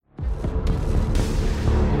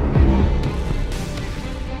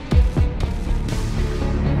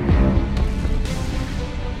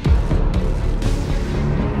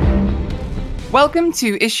Welcome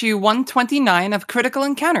to issue 129 of Critical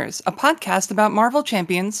Encounters, a podcast about Marvel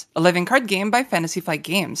Champions, a living card game by Fantasy Flight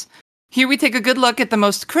Games. Here we take a good look at the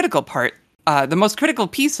most critical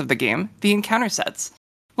piece of the game, the encounter sets.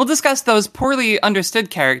 We'll discuss those poorly understood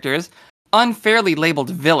characters, unfairly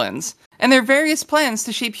labeled villains, and their various plans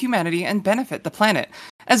to shape humanity and benefit the planet,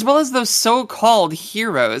 as well as those so-called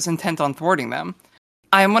heroes intent on thwarting them.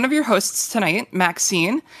 I am one of your hosts tonight,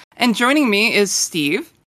 Maxine, and joining me is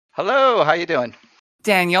Steve. Hello, how you doing?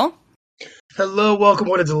 Daniel. Hello, welcome.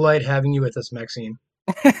 What a delight having you with us, Maxine.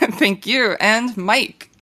 Thank you. And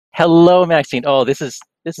Mike. Hello, Maxine. Oh, this is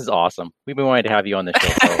awesome. We've been wanting to have you on the show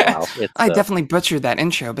for a while. I definitely butchered that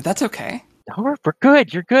intro, but that's okay. No, we're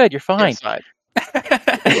good. You're good. You're fine.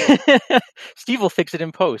 Yes, Steve will fix it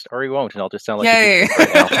in post, or he won't, and I'll just sound like Yay.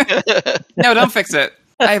 right now. No, don't fix it.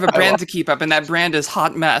 I have a brand to keep up, and that brand is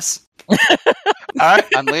Hot Mess. All right,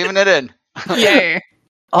 I'm leaving it in. Yay.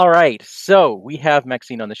 All right, so we have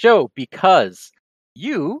Maxine on the show because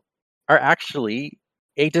you are actually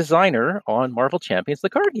a designer on Marvel Champions, the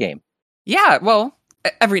card game. Yeah, well,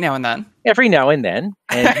 every now and then. Every now and then.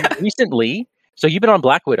 And you recently, so you've been on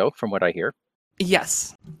Black Widow, from what I hear.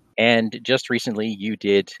 Yes. And just recently you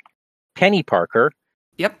did Penny Parker.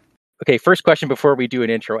 Yep. Okay, first question before we do an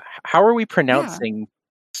intro. How are we pronouncing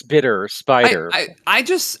Spitter, Spider? I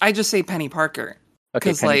just say Penny Parker.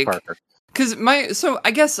 Okay, Penny Parker. Because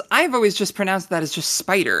I guess I've always just pronounced that as just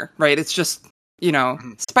Spider, right? It's just,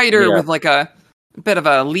 Spider with like a bit of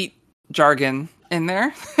a elite jargon in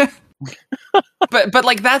there. but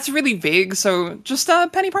like that's really vague, so just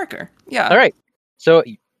Penny Parker. Yeah. All right. So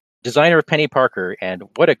designer of Penny Parker, and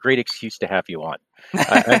what a great excuse to have you on.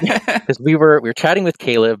 Because we were chatting with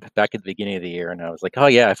Caleb back at the beginning of the year, and I was like, oh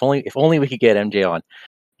yeah, if only we could get MJ on.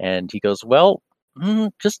 And he goes, well,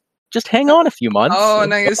 just hang on a few months. Oh,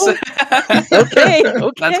 nice. Okay.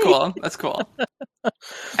 That's cool.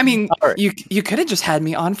 I mean, right. You could have just had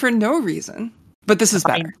me on for no reason, but this is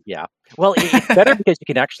better. Yeah. Well, it's better because you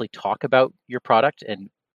can actually talk about your product, and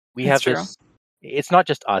we have this. It's not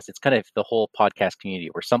just us; it's kind of the whole podcast community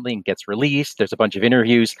where something gets released. There's a bunch of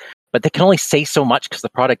interviews, but they can only say so much because the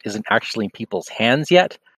product isn't actually in people's hands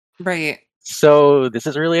yet. Right. So this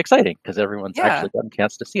is really exciting because everyone's actually gotten a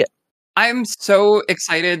chance to see it. I'm so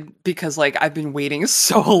excited because I've been waiting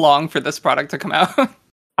so long for this product to come out.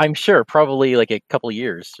 I'm sure probably like a couple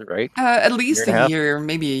years, right? At least a year,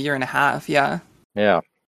 maybe a year and a half. Yeah. Yeah.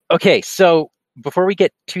 Okay. So before we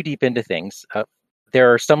get too deep into things,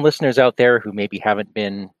 there are some listeners out there who maybe haven't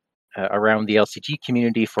been around the LCG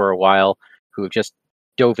community for a while, who have just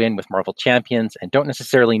dove in with Marvel Champions and don't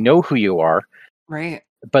necessarily know who you are. Right.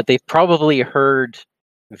 But they've probably heard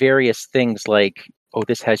various things like, oh,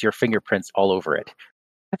 this has your fingerprints all over it.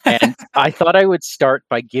 And I thought I would start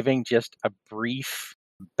by giving just a brief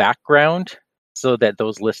background so that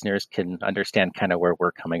those listeners can understand kind of where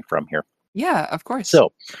we're coming from here. Yeah, of course.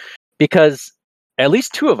 So, because at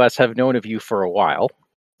least two of us have known of you for a while,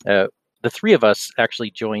 the three of us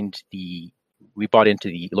actually we bought into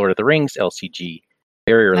the Lord of the Rings LCG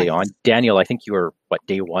very early on. Daniel, I think you were,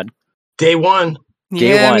 day one? Day one.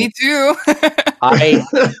 Day one. Me too.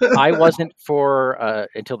 I wasn't for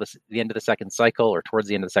until the end of the second cycle or towards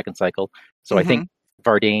the end of the second cycle. So I think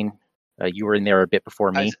Vardane, you were in there a bit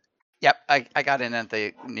before me. Yep, I got in at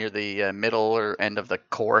near the middle or end of the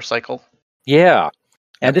core cycle. Yeah,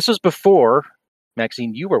 and this was before,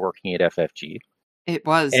 Maxine, you were working at FFG. It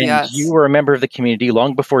was, and yes. You were a member of the community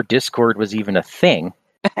long before Discord was even a thing.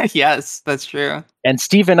 Yes, that's true. And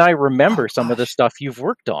Steve and I remember some of the stuff you've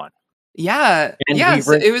worked on. Yeah, and yes,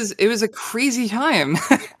 it was a crazy time.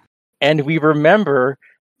 And we remember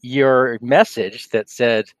your message that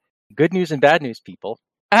said, good news and bad news, people.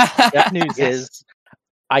 Bad news is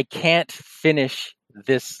I can't finish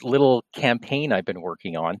this little campaign I've been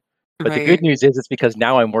working on. But the good news is it's because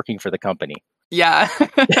now I'm working for the company. Yeah.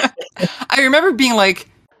 I remember being like,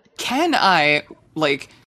 can I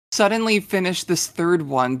suddenly finish this third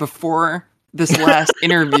one before this last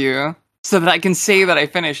interview so that I can say that I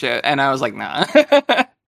finish it? And I was like, nah.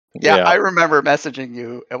 Yeah, I remember messaging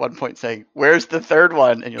you at one point saying, where's the third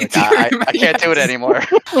one? And you're like, I can't do it anymore.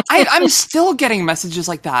 I'm still getting messages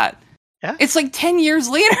like that. Yeah. It's 10 years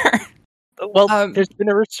later. Well, there's been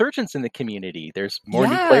a resurgence in the community. There's more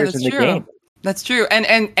new players in the game. That's true.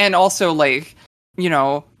 And also,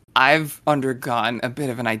 I've undergone a bit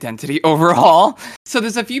of an identity overhaul. So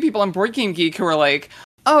there's a few people on Board Game Geek who are like,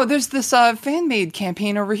 oh, there's this fan-made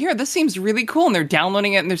campaign over here. This seems really cool. And they're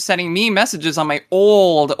downloading it and they're sending me messages on my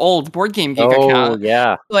old Board Game Geek account. Oh,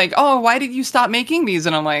 yeah. Like, oh, why did you stop making these?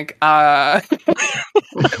 And I'm like, I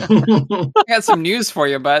got some news for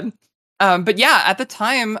you, bud. But yeah, at the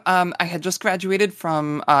time, I had just graduated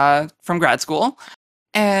from grad school,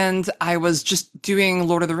 and I was just doing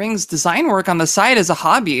Lord of the Rings design work on the side as a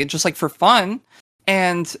hobby, just like for fun,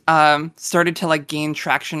 and started to like gain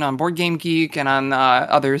traction on Board Game Geek and on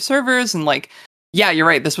other servers. And like, yeah, you're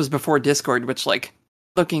right. This was before Discord, which like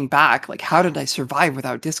looking back, like how did I survive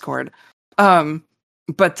without Discord?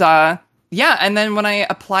 Yeah, and then when I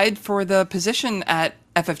applied for the position at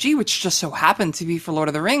FFG, which just so happened to be for Lord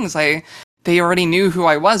of the Rings, they already knew who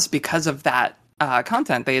I was because of that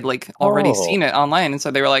content. They had like already seen it online, and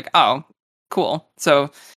so they were like, "Oh, cool." So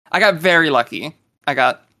I got very lucky. I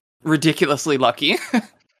got ridiculously lucky.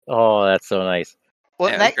 Oh, that's so nice.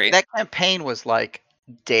 Well, yeah, that campaign was like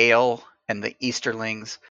Dale and the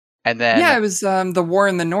Easterlings, and then it was the War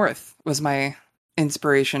in the North was my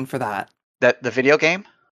inspiration for that. The video game.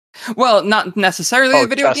 Well, not necessarily a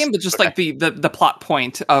video game, but just like the plot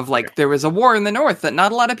point of like there was a war in the North that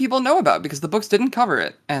not a lot of people know about because the books didn't cover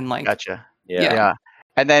it. And like, gotcha. Yeah.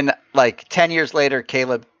 And then like 10 years later,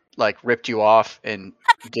 Caleb like ripped you off and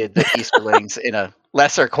did the Easterlings in a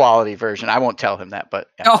lesser quality version. I won't tell him that, but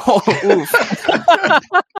yeah. Oh, oof.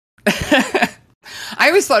 I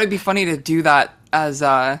always thought it'd be funny to do that as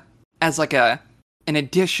like an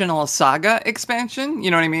additional saga expansion.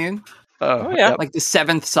 You know what I mean? Oh yeah, like the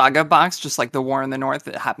 7th saga box, just like the War in the North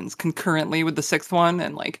that happens concurrently with the 6th one,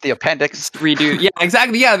 and like the appendix redo. Yeah,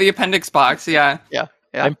 exactly. Yeah, the appendix box. Yeah.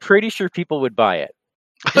 I'm pretty sure people would buy it.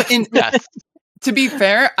 Yes. To be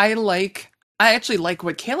fair, I actually like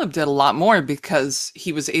what Caleb did a lot more because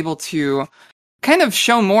he was able to kind of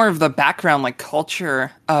show more of the background, like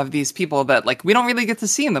culture of these people that like we don't really get to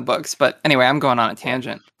see in the books. But anyway, I'm going on a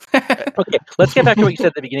tangent. Okay, let's get back to what you said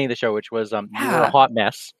at the beginning of the show, which was you were a hot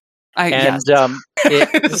mess. It's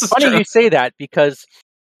funny true. You say that because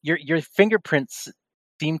your fingerprints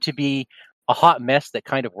seem to be a hot mess that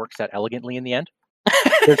kind of works out elegantly in the end.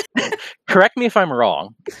 Correct me if I'm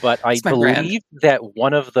wrong, but I believe that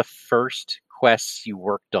one of the first quests you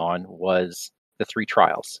worked on was the 3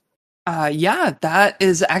 trials. Yeah, that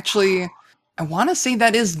is actually, I want to say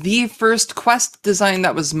that is the first quest design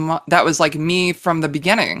that was like me from the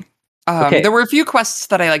beginning. There were a few quests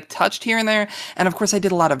that I like touched here and there, and of course I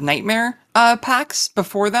did a lot of Nightmare packs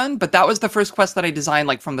before then, but that was the first quest that I designed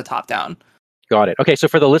like from the top down. Got it. Okay, so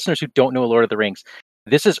for the listeners who don't know Lord of the Rings,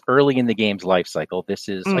 this is early in the game's life cycle. This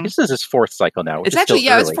is, I guess this is 4th cycle now. It's actually,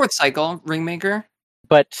 it's 4th cycle, Ringmaker.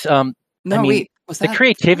 But, wait, was that? The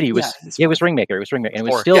creativity was, it was Ringmaker. It was Ringmaker. And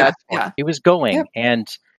it was still, it was going,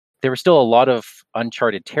 and there was still a lot of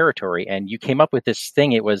uncharted territory, and you came up with this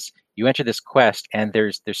thing. It was, you enter this quest, and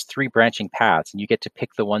there's 3 branching paths, and you get to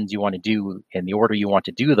pick the ones you want to do in the order you want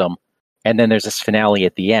to do them. And then there's this finale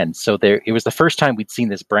at the end. So it was the first time we'd seen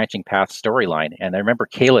this branching path storyline. And I remember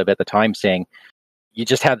Caleb at the time saying, you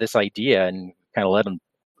just had this idea and kind of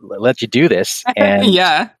let you do this. And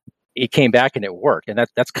it came back and it worked. And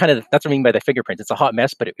that's what I mean by the fingerprints. It's a hot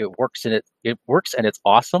mess, but it works, and it works, and it's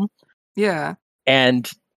awesome. Yeah. And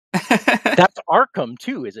that's Arkham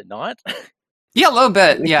too, is it not? Yeah, a little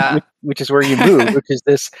bit. Yeah. Which is where you move, which is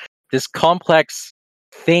this complex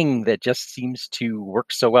thing that just seems to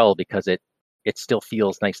work so well because it still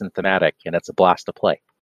feels nice and thematic, and it's a blast to play.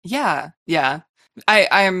 Yeah.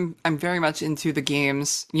 I'm very much into the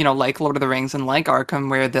games, like Lord of the Rings and like Arkham,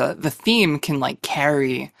 where the theme can like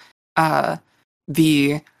carry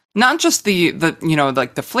the not just the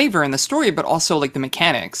like the flavor and the story, but also like the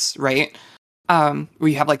mechanics, right? Where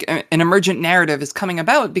you have like an emergent narrative is coming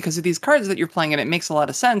about because of these cards that you're playing, and it makes a lot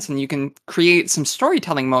of sense, and you can create some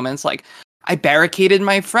storytelling moments like, I barricaded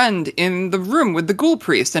my friend in the room with the ghoul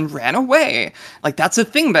priest and ran away. Like, that's a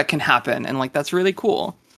thing that can happen, and like that's really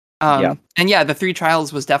cool. And the 3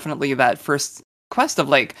 trials was definitely that first quest of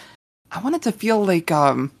like, I wanted to feel like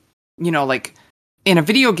like in a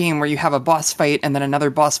video game where you have a boss fight and then another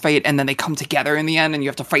boss fight, and then they come together in the end and you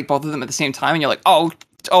have to fight both of them at the same time, and you're like, oh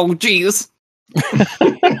geez.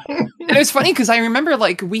 And it was funny because I remember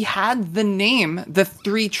like we had the name The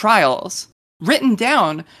 3 Trials written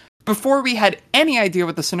down before we had any idea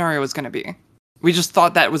what the scenario was going to be. We just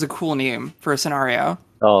thought that was a cool name for a scenario.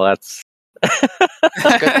 Oh, that's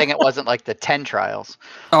good thing it wasn't like the 10 trials.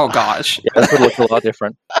 Oh gosh. Yeah, that would look a lot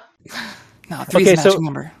different. No, 3 is a magic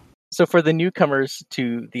number. So for the newcomers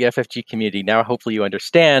to the FFG community, now hopefully you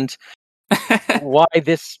understand why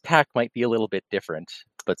this pack might be a little bit different,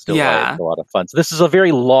 but still a lot of fun. So this is a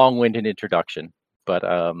very long-winded introduction, but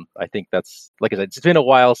I think that's, like I said, it's been a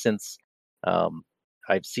while since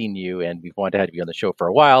I've seen you, and we've wanted to have you on the show for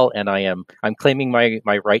a while, and I'm claiming my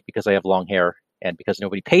right because I have long hair and because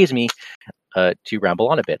nobody pays me to ramble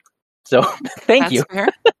on a bit. So thank you. Fair.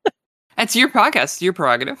 That's your podcast, your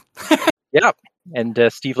prerogative. Yeah, and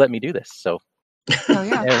Steve let me do this, so Oh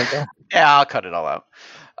yeah. there we go. Yeah, I'll cut it all out.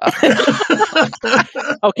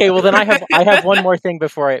 Okay, well then I have one more thing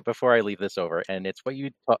before I leave this over, and it's what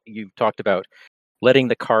you talked about, letting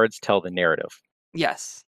the cards tell the narrative.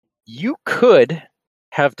 Yes. You could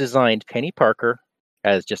have designed Penny Parker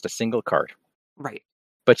as just a single card, Right.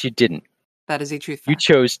 but you didn't. That is a truth You fact.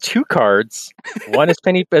 chose two cards. One is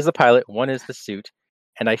Penny as the pilot, one is the suit.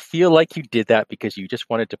 And I feel like you did that because you just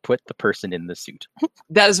wanted to put the person in the suit.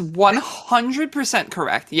 That is 100%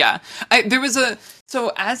 correct. Yeah.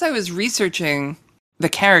 So as I was researching the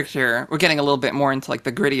character, we're getting a little bit more into like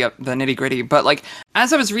the nitty gritty, but like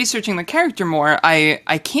as I was researching the character more,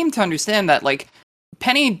 I came to understand that like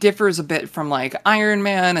Penny differs a bit from like Iron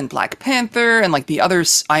Man and Black Panther and like the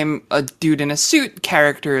others I'm a dude in a suit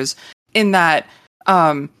characters in that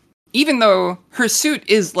even though her suit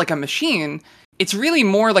is like a machine, it's really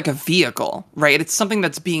more like a vehicle, right? It's something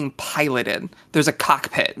that's being piloted. There's a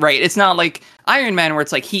cockpit, right? It's not like Iron Man where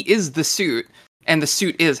it's like he is the suit and the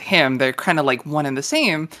suit is him. They're kind of like one and the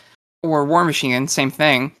same. Or War Machine, same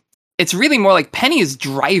thing. It's really more like Penny is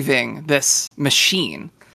driving this machine.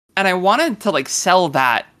 And I wanted to like sell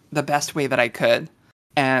that the best way that I could.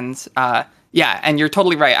 And and you're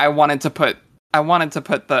totally right. I wanted to put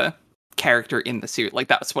the character in the suit. Like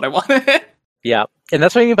that's what I wanted. Yeah, and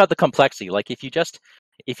that's what I mean about the complexity. Like it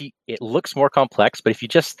looks more complex, but if you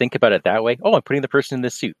just think about it that way, I'm putting the person in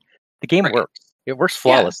this suit. The game works. It works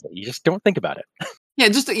flawlessly. You just don't think about it.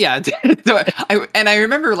 I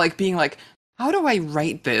remember like being like, how do I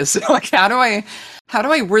write this? Like how do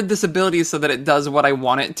I word this ability so that it does what I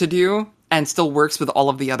want it to do and still works with all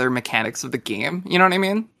of the other mechanics of the game? You know what I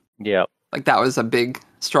mean? Yeah. Like that was a big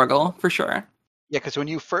struggle for sure. Yeah, because when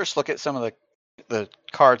you first look at some of the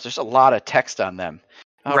cards, there's a lot of text on them.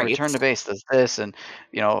 Right. Return to base does this, and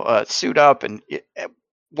suit up, and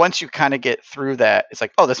once you kind of get through that, it's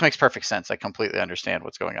like, oh, this makes perfect sense. I completely understand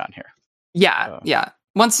what's going on here. Yeah.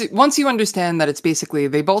 Once you understand that it's basically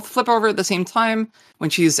they both flip over at the same time. When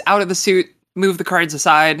she's out of the suit, move the cards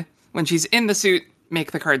aside. When she's in the suit,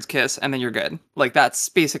 make the cards kiss, and then you're good. Like that's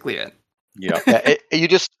basically it. Yeah. You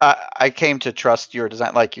just I came to trust your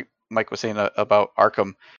design, like Mike was saying about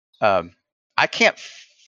Arkham. I can't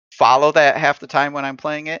follow that half the time when I'm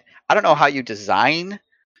playing it. I don't know how you design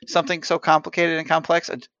something so complicated and complex,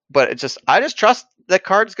 but I just trust the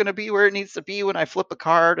card's going to be where it needs to be when I flip a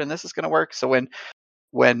card, and this is going to work. So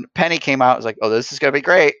when Penny came out, I was like, oh, this is going to be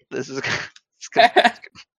great. This is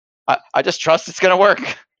I just trust it's going to work,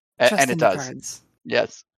 and it does. Cards.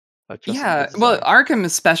 Yes. Yeah. Well, Arkham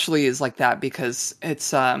especially is like that because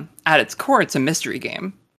it's at its core, it's a mystery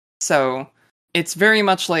game. So it's very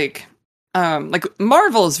much like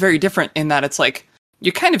Marvel is very different in that it's like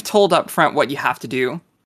you're kind of told up front what you have to do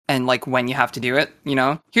and like when you have to do it. You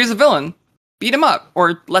know, here's a villain, beat him up,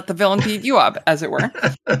 or let the villain beat you up, as it were.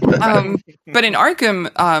 But in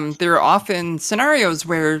Arkham, there are often scenarios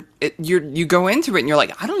where you go into it and you're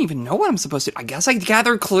like, I don't even know what I'm supposed to do. I guess I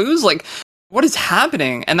gather clues. Like, what is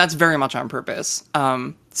happening? And that's very much on purpose.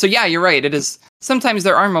 So yeah, you're right. It is. Sometimes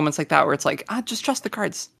there are moments like that where it's like, just trust the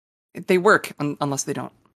cards. They work unless they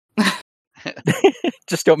don't.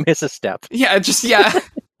 Just don't miss a step.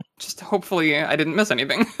 Just hopefully I didn't miss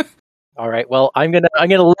anything. All right. Well, I'm gonna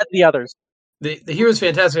let the others. The hero's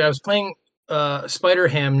fantastic. I was playing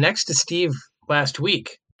Spider-Ham next to Steve last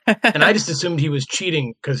week, and I just assumed he was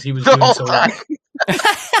cheating because he was doing so well.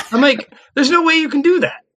 I'm like, there's no way you can do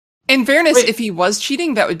that. In fairness, if he was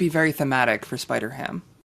cheating, that would be very thematic for Spider-Ham.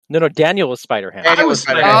 No, Daniel was Spider-Ham. I was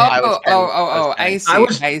Spider-Ham. I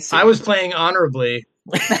see. I was playing honorably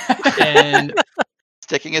and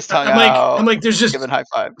sticking his tongue out. I'm like, there's just giving high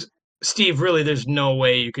fives. Steve, really, there's no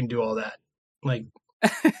way you can do all that. Like,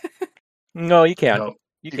 no, you can't. No.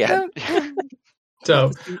 You can't.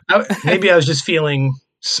 So maybe I was just feeling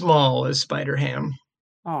small as Spider-Ham.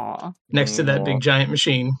 Aw. Next to that big giant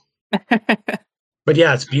machine. But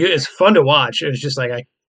yeah, it's fun to watch. It was just like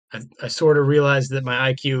I sort of realized that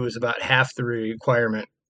my IQ was about half the requirement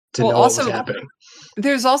to know what was happening.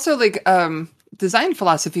 There's also like design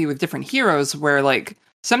philosophy with different heroes where like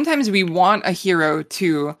sometimes we want a hero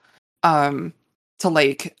to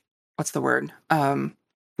like, what's the word?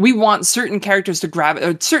 We want certain characters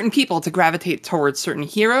certain people to gravitate towards certain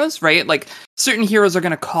heroes, right? Like certain heroes are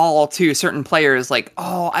going to call to certain players like,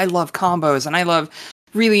 oh, I love combos and I love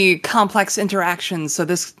really complex interactions. So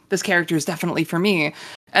this character is definitely for me.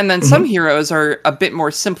 And then some heroes are a bit more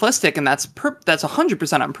simplistic, and that's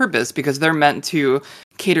 100% on purpose because they're meant to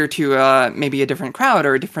cater to maybe a different crowd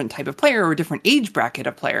or a different type of player or a different age bracket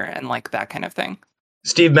of player and like that kind of thing.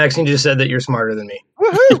 Steve, Maxine just said that you're smarter than me.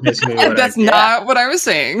 Woohoo! That's not what I was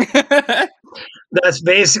saying. That's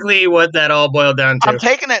basically what that all boiled down to. I'm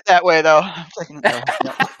taking it that way, though.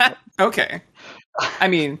 Okay. I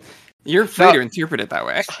mean, you're free to interpret it that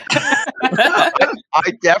way.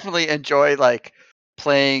 I definitely enjoy like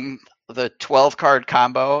playing the 12 card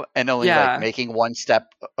combo and only like making one step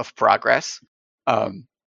of progress.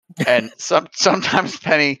 And sometimes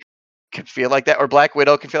Penny can feel like that, or Black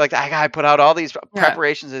Widow can feel like that. I put out all these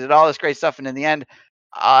preparations and did all this great stuff, and in the end,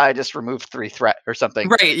 I just removed 3 threat or something.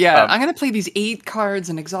 Right, yeah. I'm going to play these 8 cards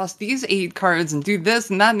and exhaust these 8 cards and do this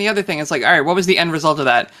and that and the other thing. It's like, all right, what was the end result of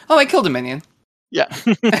that? Oh, I killed a minion. Yeah.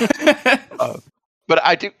 But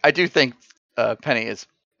I do think Penny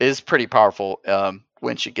is pretty powerful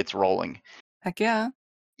when she gets rolling. Heck yeah.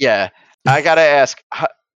 Yeah. I got to ask,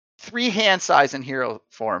 3 hand size in hero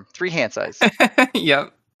form. 3 hand size.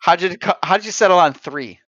 Yep. How'd you settle on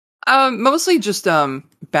 3? Mostly just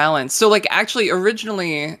balance. So like actually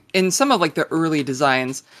originally in some of like the early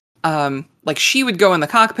designs, like she would go in the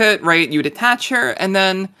cockpit, right? You would attach her, and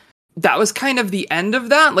then that was kind of the end of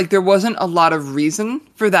that. Like there wasn't a lot of reason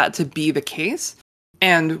for that to be the case.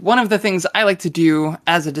 And one of the things I like to do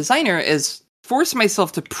as a designer is force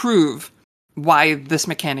myself to prove why this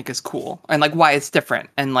mechanic is cool and like why it's different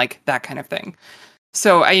and like that kind of thing.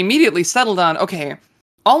 So I immediately settled on, okay,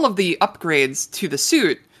 all of the upgrades to the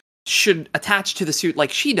suit should attach to the suit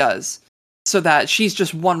like she does, so that she's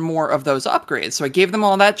just one more of those upgrades. So I gave them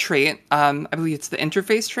all that trait. I believe it's the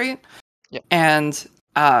interface trait. Yep. And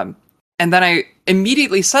then I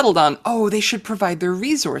immediately settled on, they should provide their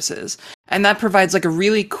resources. And that provides like a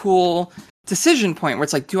really cool decision point where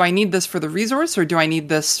it's like, do I need this for the resource or do I need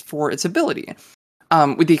this for its ability?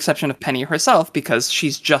 With the exception of Penny herself, because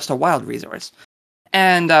she's just a wild resource.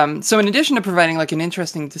 And so in addition to providing like an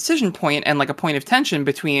interesting decision point and like a point of tension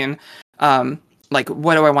between like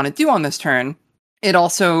what do I want to do on this turn, it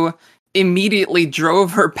also immediately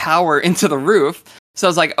drove her power into the roof. So I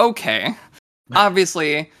was like, okay,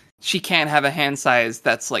 obviously she can't have a hand size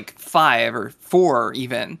that's like 5 or 4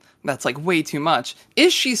 even. That's like way too much.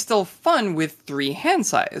 Is she still fun with 3 hand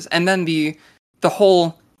size? And then the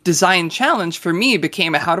whole design challenge for me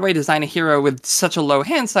became how do I design a hero with such a low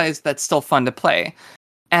hand size that's still fun to play?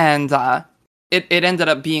 And it ended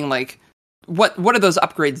up being like, what do those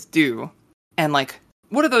upgrades do? And like,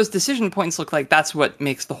 what do those decision points look like? That's what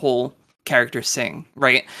makes the whole character sing,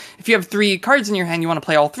 right? If you have 3 cards in your hand, you want to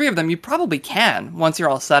play all 3 of them, you probably can once you're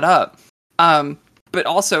all set up. But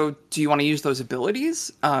also, do you want to use those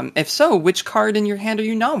abilities? If so, which card in your hand are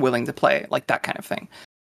you not willing to play? Like that kind of thing.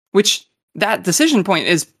 Which, that decision point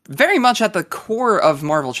is very much at the core of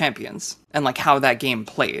Marvel Champions and like how that game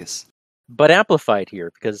plays. But amplified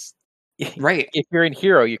here, because right. If you're in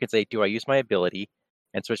Hero, you can say, do I use my ability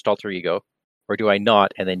and switch to Alter Ego? Or do I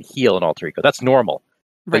not and then heal an Alter Ego? That's normal.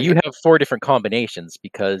 Right. But you have 4 different combinations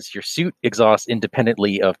because your suit exhausts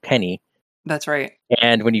independently of Penny. That's right.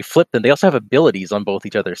 And when you flip them, they also have abilities on both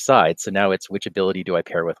each other's sides. So now it's which ability do I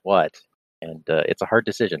pair with what? And it's a hard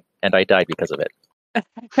decision. And I died because of it.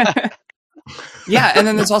 Yeah, and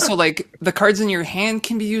then there's also like the cards in your hand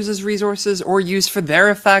can be used as resources or used for their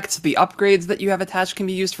effects. The upgrades that you have attached can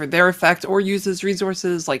be used for their effect or used as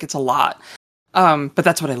resources. Like it's a lot. But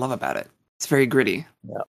that's what I love about it. It's very gritty.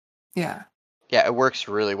 Yeah. Yeah. Yeah, it works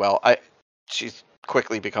really well. She's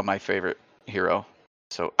quickly become my favorite hero.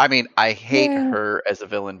 So I mean, I hate her as a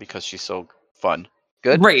villain because she's so fun.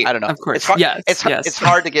 Good? Right, I don't know. Of course. It's hard, yes, it's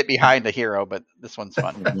hard to get behind the hero, but this one's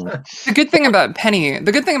fun. The good thing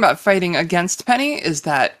about fighting against Penny is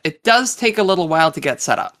that it does take a little while to get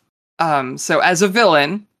set up. So as a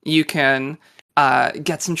villain, you can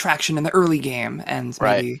get some traction in the early game, and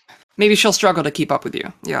maybe she'll struggle to keep up with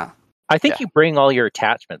you. Yeah. I think you bring all your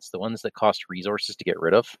attachments, the ones that cost resources to get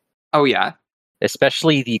rid of. Oh, yeah.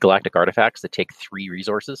 Especially the galactic artifacts that take 3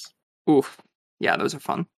 resources. Oof. Yeah, those are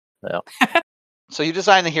fun. Yeah. So you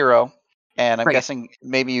designed the hero, and I'm guessing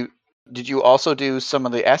maybe did you also do some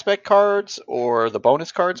of the aspect cards or the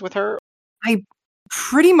bonus cards with her? I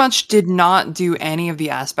pretty much did not do any of the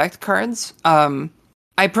aspect cards.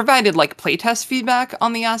 I provided like playtest feedback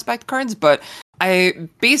on the aspect cards, but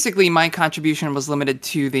my contribution was limited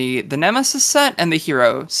to the Nemesis set and the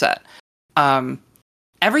hero set.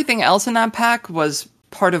 Everything else in that pack was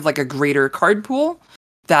part of like a greater card pool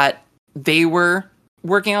that they were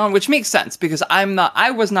working on, which makes sense because I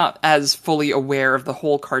was not as fully aware of the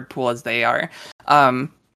whole card pool as they are.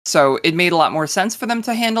 So it made a lot more sense for them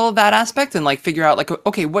to handle that aspect and like figure out like,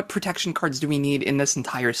 okay, what protection cards do we need in this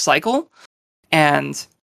entire cycle? And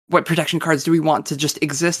what protection cards do we want to just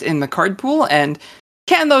exist in the card pool? And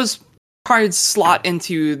can those cards slot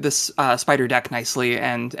into this spider deck nicely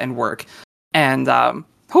and work. And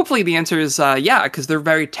hopefully the answer is yeah, because they're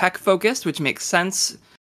very tech focused, which makes sense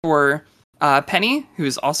for Penny,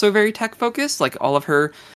 who's also very tech focused. Like all of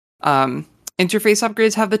her interface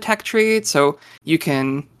upgrades have the tech trait, so you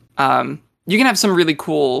can have some really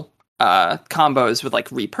cool combos with like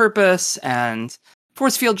repurpose and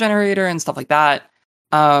force field generator and stuff like that.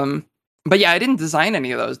 But yeah, I didn't design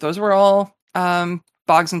any of those. Those were all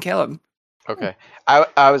Boggs and Caleb. Okay.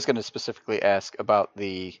 I was going to specifically ask about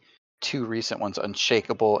the two recent ones,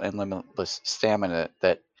 Unshakable and Limitless Stamina,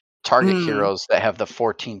 that target heroes that have the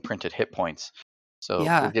 14 printed hit points. So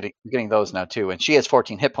we're getting those now too. And she has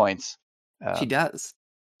 14 hit points. She does.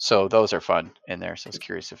 So those are fun in there. So I was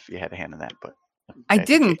curious if you had a hand in that, but I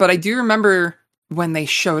didn't. But I do remember when they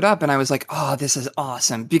showed up, and I was like, "Oh, this is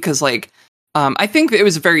awesome!" Because like, I think it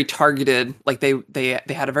was very targeted. Like they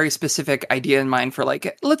had a very specific idea in mind for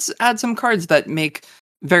like, let's add some cards that make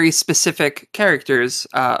very specific characters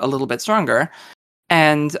a little bit stronger.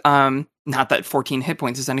 And not that 14 hit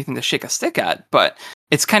points is anything to shake a stick at, but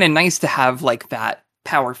it's kind of nice to have like that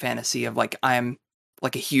power fantasy of like, I'm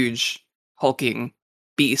like a huge hulking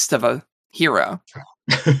beast of a hero.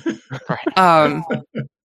 Like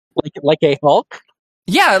a Hulk?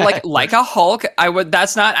 Yeah, like a Hulk.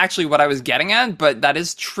 That's not actually what I was getting at, but that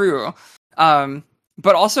is true.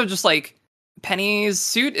 But also just like Penny's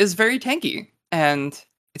suit is very tanky, and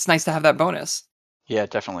it's nice to have that bonus. Yeah,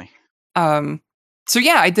 definitely. So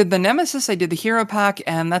yeah, I did the Nemesis, I did the hero pack,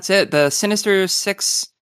 and that's it. The Sinister 6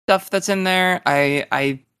 stuff that's in there,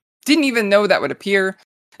 I didn't even know that would appear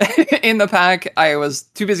in the pack. I was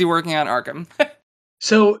too busy working on Arkham.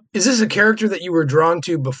 So, is this a character that you were drawn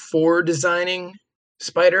to before designing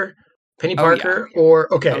Spider, Penny Parker,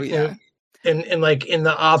 or okay? Oh, yeah. And like in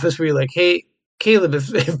the office, where you're like, "Hey, Caleb,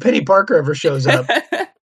 if Penny Parker ever shows up,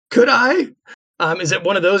 could I?" Is it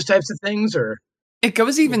one of those types of things, or it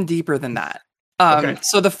goes even deeper than that? Okay.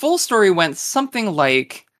 So the full story went something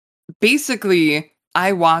like, basically,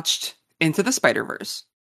 I watched Into the Spider-Verse,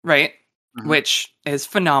 right? Mm-hmm. Which is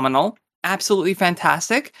phenomenal. Absolutely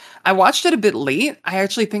fantastic. I watched it a bit late. I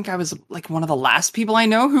actually think I was like one of the last people I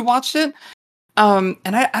know who watched it. And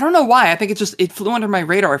I don't know why. I think it flew under my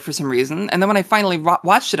radar for some reason. And then when I finally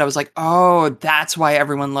watched it, I was like, oh, that's why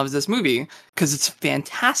everyone loves this movie, because it's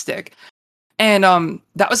fantastic. And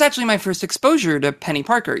that was actually my first exposure to Penny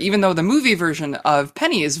Parker, even though the movie version of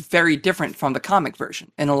Penny is very different from the comic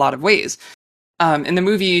version in a lot of ways. In the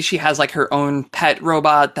movie, she has like her own pet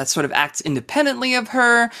robot that sort of acts independently of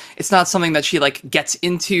her. It's not something that she like gets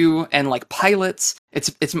into and like pilots.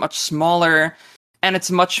 It's much smaller, and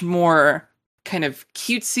it's much more kind of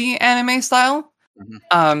cutesy anime style,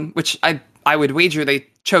 which I would wager they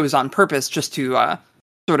chose on purpose just to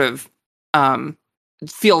sort of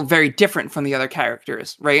feel very different from the other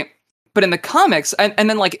characters, right? But in the comics, and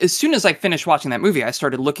then like as soon as I finished watching that movie, I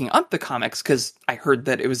started looking up the comics because I heard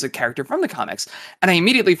that it was a character from the comics, and I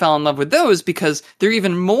immediately fell in love with those because they're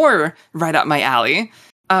even more right up my alley.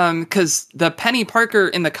 Because the Penny Parker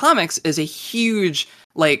in the comics is a huge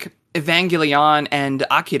like Evangelion and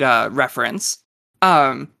Akira reference.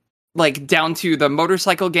 Like down to the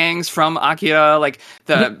motorcycle gangs from Akira, like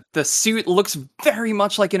the suit looks very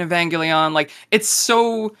much like an Evangelion. Like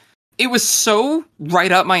it was so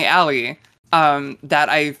right up my alley that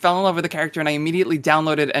I fell in love with the character, and I immediately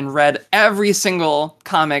downloaded and read every single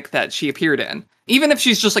comic that she appeared in, even if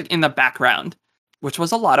she's just like in the background, which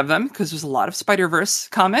was a lot of them because there's a lot of Spider-Verse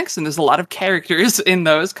comics and there's a lot of characters in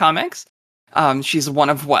those comics. She's one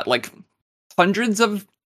of like hundreds of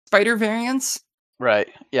Spider variants. Right.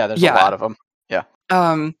 Yeah, there's a lot of them. Yeah.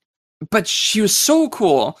 But she was so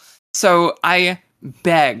cool. So I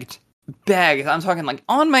begged. I'm talking like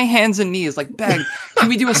on my hands and knees, like begged. Can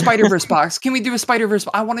we do a Spider-Verse box? Can we do a Spider-Verse?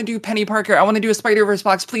 I want to do Penny Parker. I want to do a Spider-Verse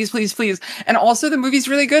box. Please, please, please. And also the movie's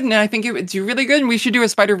really good, and I think it would do really good, and we should do a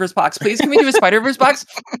Spider-Verse box. Please, can we do a Spider-Verse box?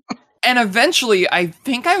 And eventually, I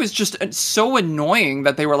think I was just so annoying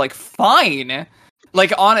that they were like, fine.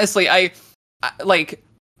 Like, honestly, I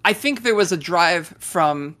think there was a drive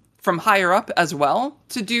from higher up as well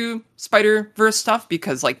to do Spider-Verse stuff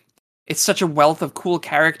because like it's such a wealth of cool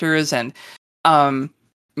characters, and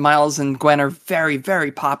Miles and Gwen are very,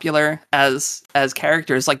 very popular as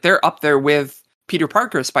characters. Like they're up there with Peter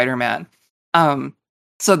Parker Spider-Man.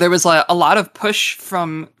 So there was a lot of push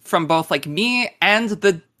from both like me and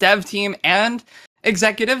the dev team and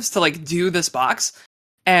executives to like do this box.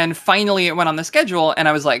 And finally it went on the schedule, and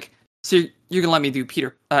I was like, so you're gonna let me do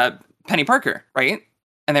Penny Parker, right?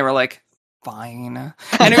 And they were like, fine.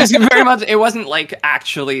 And it was very much, it wasn't like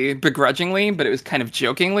actually begrudgingly, but it was kind of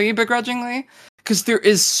jokingly begrudgingly. because there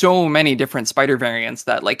is so many different spider variants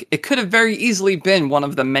that like it could have very easily been one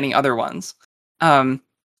of the many other ones.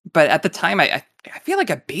 But at the time, I feel like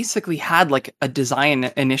I basically had like a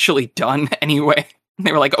design initially done anyway. And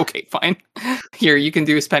they were like, okay, fine. Here, you can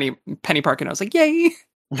do as Penny Parker. And I was like, yay.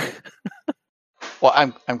 Well,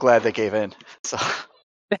 I'm glad they gave in. So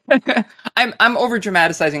I'm over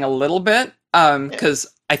dramatizing a little bit. Because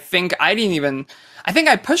I think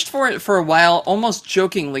I pushed for it for a while, almost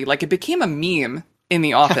jokingly. Like it became a meme in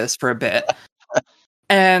the office for a bit.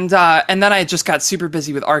 And then I just got super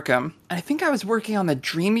busy with Arkham. And I think I was working on the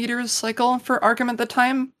Dream Eaters cycle for Arkham at the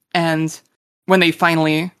time. And when they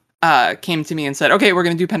finally came to me and said, okay, we're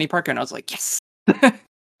going to do Penny Parker. And I was like, yes.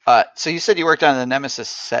 So you said you worked on the Nemesis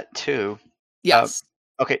set too. Yes.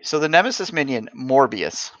 Okay, so the Nemesis minion,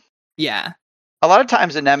 Morbius. Yeah. A lot of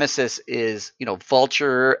times the Nemesis is,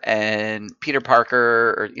 Vulture and Peter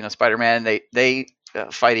Parker or, Spider-Man. They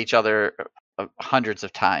fight each other hundreds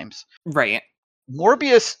of times. Right.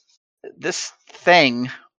 Morbius, this thing,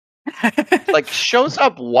 like shows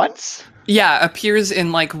up once. Yeah, appears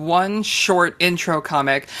in like one short intro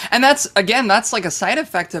comic. And that's like a side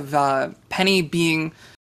effect of Penny being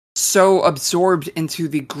so absorbed into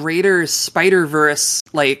the greater Spider-Verse,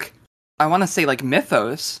 like, I want to say like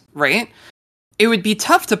mythos, right? It would be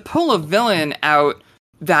tough to pull a villain out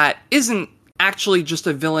that isn't actually just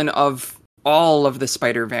a villain of all of the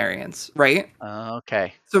spider variants, right?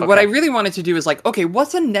 Okay. So what I really wanted to do is like, okay,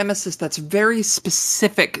 what's a nemesis that's very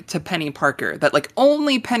specific to Penny Parker that like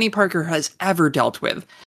only Penny Parker has ever dealt with?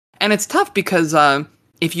 And it's tough because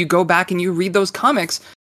if you go back and you read those comics,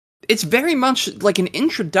 it's very much like an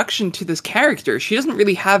introduction to this character. She doesn't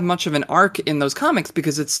really have much of an arc in those comics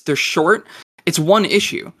because they're short. It's one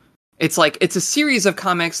issue. It's like it's a series of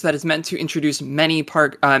comics that is meant to introduce many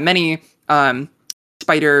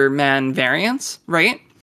Spider-Man variants, right?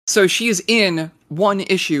 So she's in one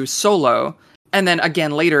issue solo, and then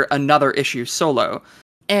again later another issue solo.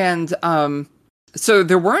 And so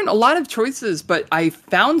there weren't a lot of choices, but I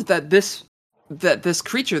found that this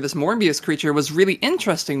creature, this Morbius creature, was really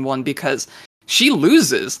interesting one because she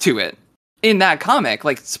loses to it in that comic.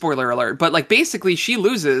 Like, spoiler alert, but like basically she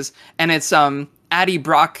loses, and it's Addie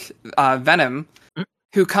Brock Venom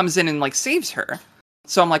who comes in and like saves her.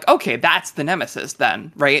 So I'm like, okay, that's the nemesis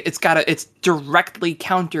then, right? It's directly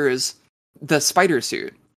counters the spider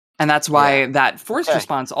suit. And that's why that force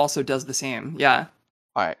response also does the same. Yeah.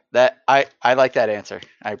 All right. That I like that answer.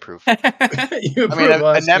 I approve. You I mean, approve,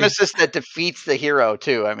 a nemesis that defeats the hero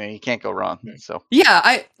too. I mean, you can't go wrong. So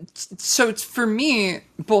yeah, so it's, for me,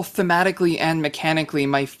 both thematically and mechanically,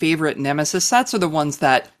 my favorite nemesis sets are the ones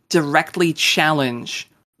that directly challenge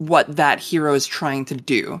what that hero is trying to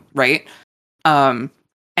do, right? And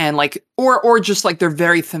like, or just like they're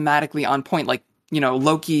very thematically on point, like,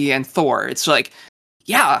 Loki and Thor. It's like,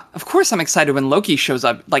 yeah, of course I'm excited when Loki shows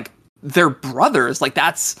up. Like, they're brothers. Like,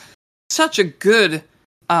 that's such a good,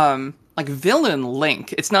 like, villain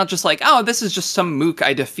link. It's not just like, oh, this is just some mook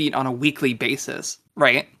I defeat on a weekly basis,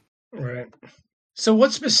 right? Right. So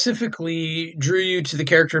what specifically drew you to the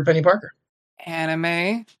character of Penny Parker?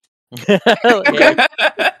 Anime. Okay.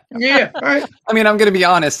 Yeah, all right. I mean, I'm going to be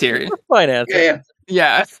honest here. Fine answer.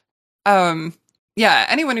 Yeah. Yeah,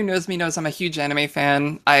 anyone who knows me knows I'm a huge anime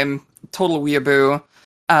fan. I'm total weeaboo.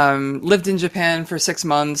 Lived in Japan for 6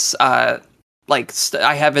 months. I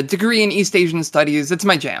have a degree in East Asian studies. It's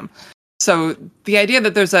my jam. So the idea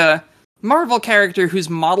that there's a Marvel character who's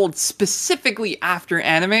modeled specifically after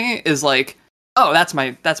anime is like, oh, that's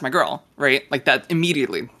my girl, right? Like that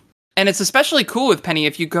immediately. And it's especially cool with Penny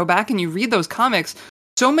if you go back and you read those comics.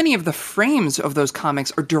 So many of the frames of those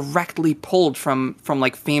comics are directly pulled from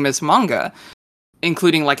like famous manga,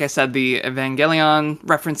 including, like I said, the Evangelion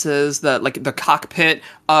references. The cockpit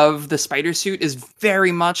of the spider suit is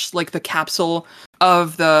very much like the capsule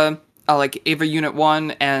of the like Ava Unit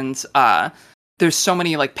 1, and there's so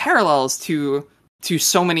many like parallels to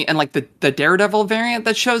so many, and like the Daredevil variant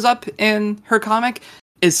that shows up in her comic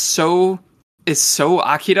is so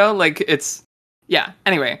Akira. Like, it's, yeah.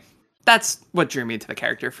 Anyway, that's what drew me to the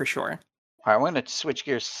character for sure. All right, I'm going to switch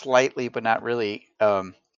gears slightly, but not really.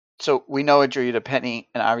 So we know it drew you to Penny,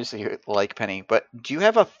 and obviously you like Penny, but do you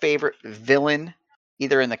have a favorite villain,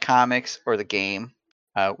 either in the comics or the game?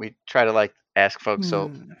 We try to like ask folks,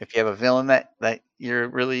 so if you have a villain that you're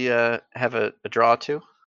really have a draw to?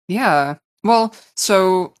 Yeah. Well,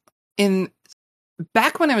 so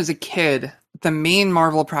back when I was a kid, the main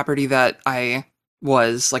Marvel property that I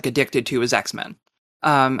was like addicted to was X-Men.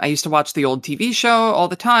 I used to watch the old TV show all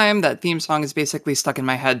the time. That theme song is basically stuck in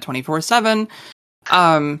my head 24/7.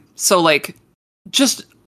 So like, just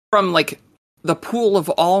from like the pool of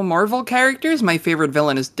all Marvel characters, my favorite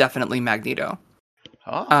villain is definitely Magneto.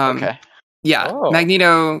 Oh, okay. Yeah,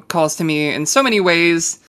 Magneto calls to me in so many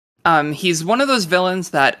ways. He's one of those villains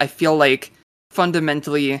that I feel like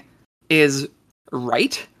fundamentally is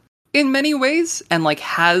right in many ways, and like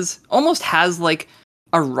almost has like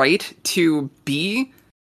a right to be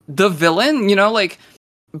the villain, you know, like,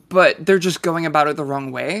 but they're just going about it the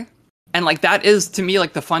wrong way. And like that is to me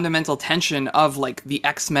like the fundamental tension of like the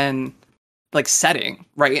X-Men like setting,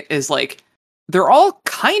 right? Is like they're all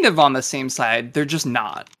kind of on the same side, they're just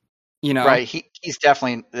not, you know? Right. He's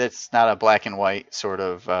definitely, it's not a black and white sort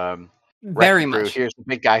of very much. Here's the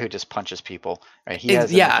big guy who just punches people. Right. He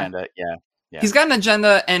has an agenda. Yeah. He's got an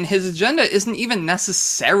agenda, and his agenda isn't even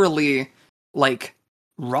necessarily like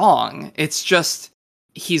wrong. It's just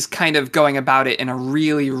he's kind of going about it in a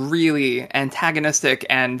really, really antagonistic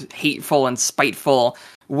and hateful and spiteful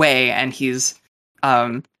way. And he's I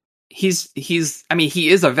mean, he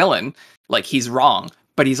is a villain. Like, he's wrong,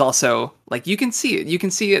 but he's also like, you can see it. You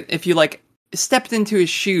can see it if you like stepped into his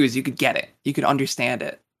shoes. You could get it. You could understand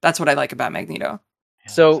it. That's what I like about Magneto.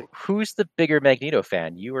 So, who's the bigger Magneto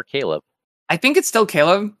fan, you or Caleb? I think it's still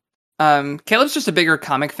Caleb. Caleb's just a bigger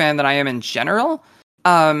comic fan than I am in general.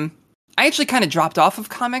 I actually kind of dropped off of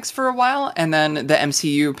comics for a while, and then the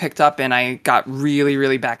MCU picked up, and I got really,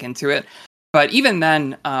 really back into it. But even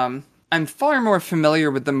then, I'm far more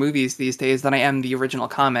familiar with the movies these days than I am the original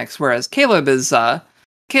comics, whereas Caleb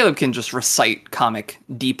can just recite comic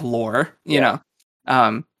deep lore, you know.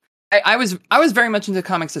 I was very much into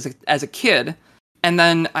comics as a kid. And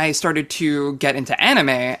then I started to get into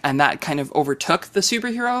anime, and that kind of overtook the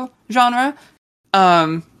superhero genre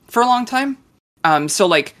for a long time. So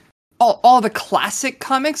like all the classic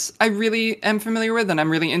comics I really am familiar with and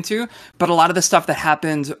I'm really into, but a lot of the stuff that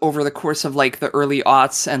happened over the course of like the early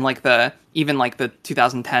aughts and like even the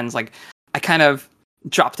 2010s, like I kind of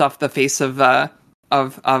dropped off the face of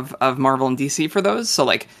Marvel and DC for those. So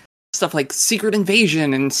like stuff like Secret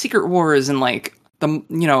Invasion and Secret Wars and like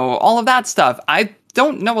all of that stuff. I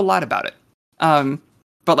don't know a lot about it.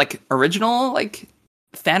 But like original, like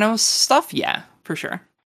Thanos stuff, yeah, for sure.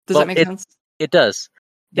 Does that make sense? It does.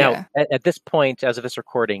 Now, at this point, as of this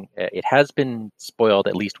recording, it has been spoiled,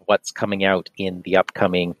 at least what's coming out in the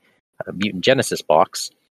upcoming Mutant Genesis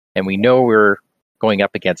box. And we know we're going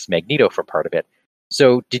up against Magneto for part of it.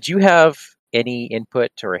 So did you have any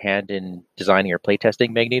input or a hand in designing or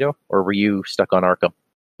playtesting Magneto? Or were you stuck on Arkham?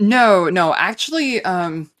 No. Actually,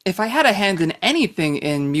 if I had a hand in anything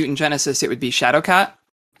in Mutant Genesis, it would be Shadowcat.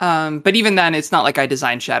 But even then, it's not like I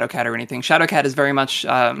designed Shadowcat or anything. Shadowcat is very much...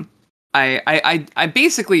 I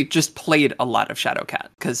basically just played a lot of Shadowcat,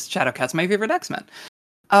 because Shadowcat's my favorite X-Men.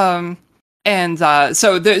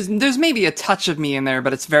 So there's maybe a touch of me in there,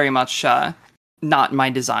 but it's very much not my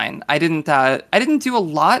design. I didn't do a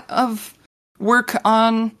lot of work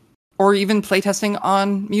on or even playtesting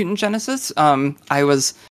on Mutant Genesis. I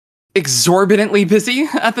was exorbitantly busy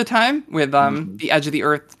at the time with the Edge of the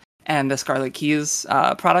Earth and the Scarlet Keys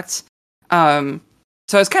products.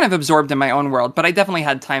 So I was kind of absorbed in my own world, but I definitely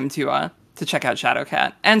had time to check out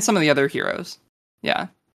Shadowcat and some of the other heroes. Yeah.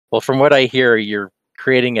 Well, from what I hear, you're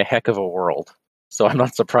creating a heck of a world, so I'm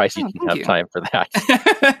not surprised you didn't have time for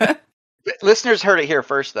that. Listeners heard it here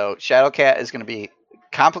first, though. Shadowcat is going to be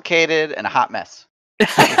complicated and a hot mess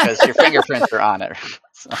because your fingerprints are on it.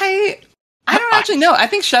 So. I don't actually know. I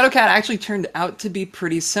think Shadowcat actually turned out to be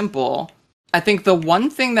pretty simple. I think the one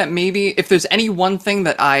thing that maybe, if there's any one thing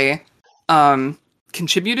that I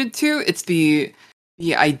contributed to, it's the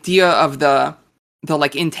idea of the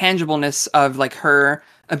like intangibleness of like her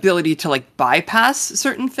ability to like bypass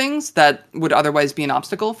certain things that would otherwise be an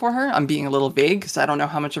obstacle for her. I'm being a little vague because I don't know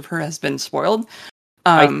how much of her has been spoiled.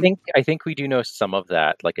 I think we do know some of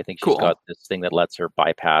that. Like, I think she's got this thing that lets her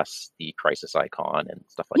bypass the crisis icon and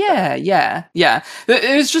stuff like that. Yeah.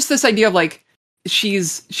 It's just this idea of like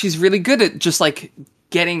she's really good at just like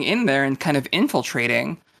getting in there and kind of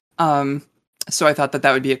infiltrating. So I thought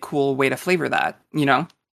that would be a cool way to flavor that, you know?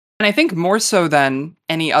 And I think more so than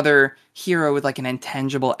any other hero with like an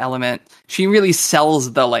intangible element, she really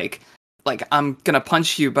sells the like I'm gonna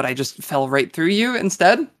punch you, but I just fell right through you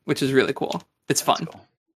instead, which is really cool. It's fun. Cool.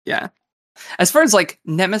 Yeah. As far as like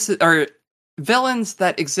nemesis or villains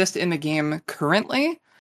that exist in the game currently,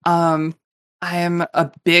 I am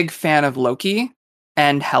a big fan of Loki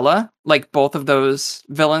and Hela. Like, both of those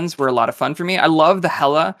villains were a lot of fun for me. I love the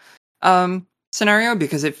Hela scenario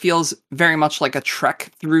because it feels very much like a trek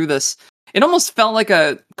through this. It almost felt like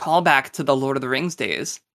a callback to the Lord of the Rings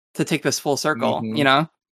days to take this full circle, you know?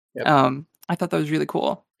 Yep. I thought that was really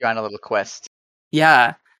cool. You're on a little quest.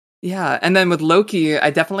 Yeah. And then with Loki,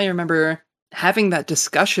 I definitely remember having that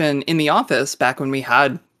discussion in the office back when we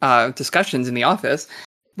had discussions in the office,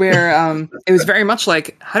 where it was very much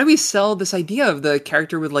like, how do we sell this idea of the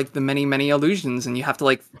character with like the many illusions, and you have to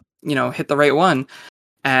like, you know, hit the right one.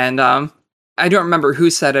 And I don't remember who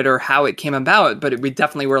said it or how it came about, but we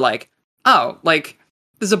definitely were like, oh, like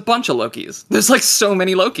there's a bunch of Lokis. There's like so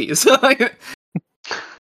many Lokis.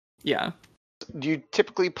 Yeah. Do you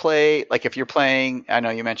typically play, like if you're playing, I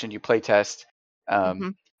know you mentioned you play test,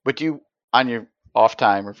 but do you, on your off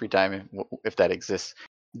time or free time, if that exists,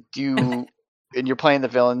 do you, and you're playing the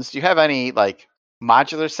villains, do you have any like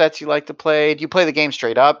modular sets you like to play? Do you play the game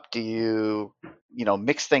straight up? Do you, you know,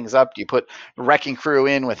 mix things up? Do you put Wrecking Crew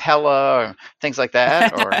in with Hela or things like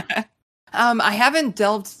that? Or I haven't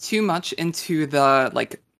delved too much into the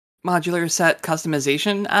like modular set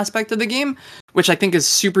customization aspect of the game, which I think is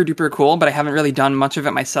super duper cool, but I haven't really done much of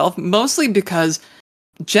it myself, mostly because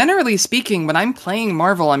generally speaking, when I'm playing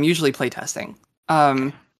Marvel, I'm usually playtesting.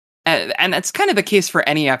 And it's kind of the case for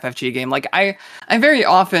any FFG game. Like I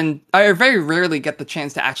very rarely get the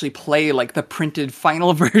chance to actually play like the printed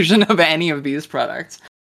final version of any of these products.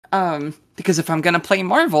 Because if I'm going to play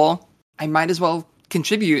Marvel, I might as well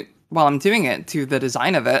contribute while I'm doing it to the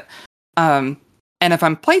design of it. And if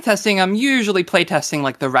I'm playtesting, I'm usually playtesting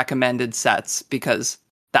like the recommended sets because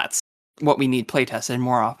that's what we need playtested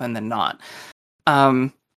more often than not.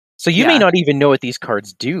 So you may not even know what these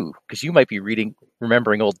cards do because you might be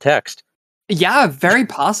remembering old text. Yeah, very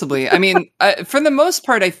possibly. I mean, for the most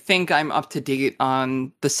part, I think I'm up to date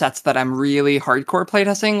on the sets that I'm really hardcore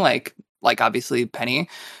playtesting, like obviously Penny.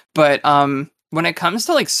 But when it comes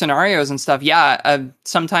to like scenarios and stuff,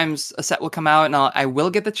 sometimes a set will come out and I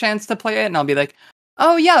will get the chance to play it, and I'll be like,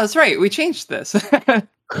 "Oh yeah, that's right, we changed this."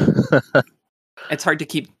 It's hard to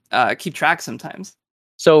keep track sometimes.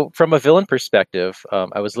 So from a villain perspective,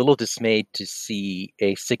 I was a little dismayed to see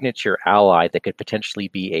a signature ally that could potentially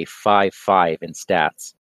be a 5/5 in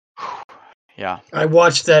stats. Yeah. I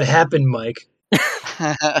watched that happen, Mike.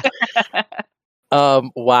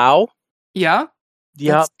 Wow. Yeah.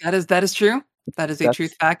 Yeah. That is true. That is a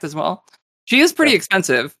truth fact as well. She is pretty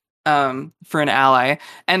expensive for an ally.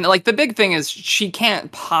 And like the big thing is she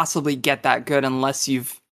can't possibly get that good unless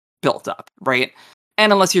you've built up, right?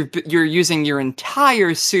 And unless you're using your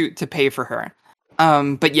entire suit to pay for her.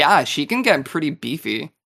 But yeah, she can get pretty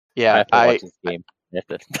beefy. Yeah, I have to watch this game.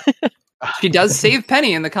 She does save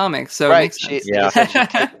Penny in the comics, so right. it makes sense.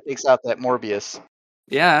 She takes out that Morbius.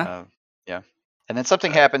 Yeah. Yeah. And then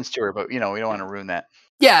something happens to her, but you know, we don't want to ruin that.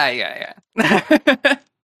 Yeah.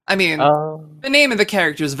 I mean, the name of the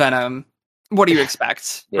character is Venom. What do you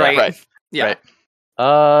expect? Right? Yeah.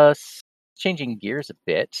 Right. Changing gears a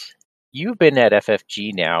bit. You've been at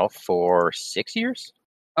FFG now for 6 years?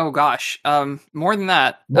 Oh gosh, more than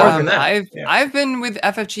that. I've been with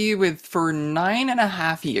FFG for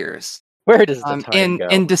 9.5 years. Where does the time go?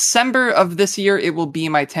 In December of this year, it will be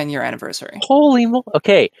my 10-year anniversary. Holy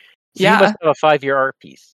okay. So you must have a 5-year art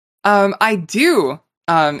piece. I do.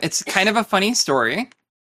 It's kind of a funny story.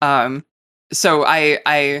 So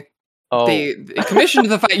they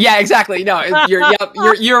commissioned the yeah, exactly. No,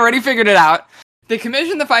 you already figured it out. They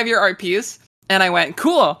commissioned the 5-year art piece, and I went,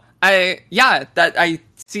 cool. I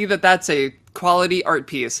see that's a quality art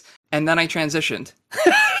piece, and then I transitioned.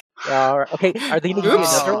 Okay, are they going to give you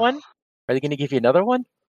another one? Are they going to give you another one?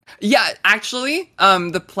 Yeah, actually,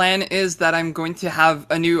 the plan is that I'm going to have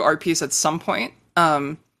a new art piece at some point.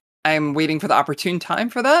 I'm waiting for the opportune time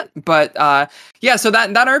for that, but so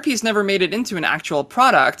that art piece never made it into an actual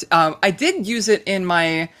product. I did use it in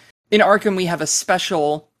Arkham. We have a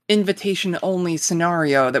special invitation-only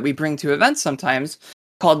scenario that we bring to events sometimes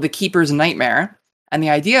called the Keeper's Nightmare. And the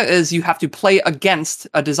idea is you have to play against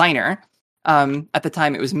a designer. At the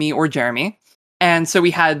time, it was me or Jeremy. And so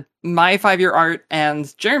we had my 5-year art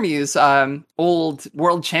and Jeremy's old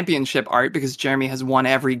World Championship art, because Jeremy has won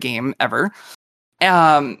every game ever,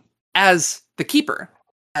 as the Keeper,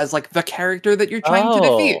 as like the character that you're trying to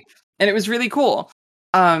defeat. And it was really cool.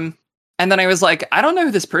 And then I was like, I don't know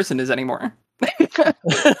who this person is anymore.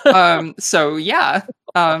 So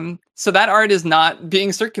that art is not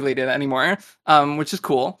being circulated anymore, which is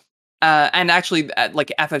cool. And actually,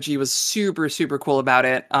 like FFG was super, super cool about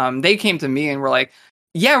it. They came to me and were like,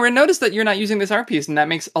 yeah, we noticed that you're not using this art piece, and that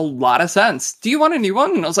makes a lot of sense. Do you want a new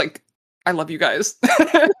one? And I was like, I love you guys.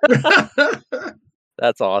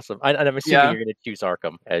 That's awesome. And I'm assuming you're going to choose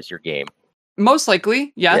Arkham as your game. Most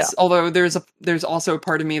likely, yes. Yeah. Although there's also a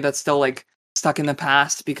part of me that's still like stuck in the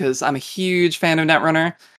past because I'm a huge fan of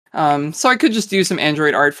Netrunner. So I could just do some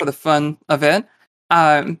Android art for the fun of it.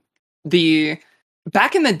 Back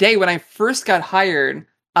in the day when I first got hired,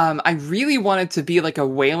 I really wanted to be like a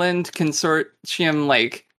Wayland Consortium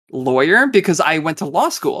like lawyer because I went to law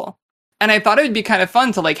school, and I thought it would be kind of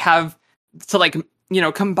fun to like have to like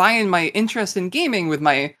combine my interest in gaming with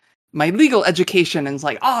my legal education, and it's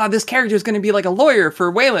like, this character is going to be like a lawyer for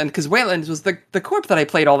Wayland because Wayland was the corp that I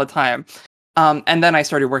played all the time. And then I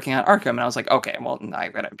started working on Arkham, and I was like, okay, well, I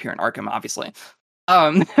gotta appear in Arkham, obviously.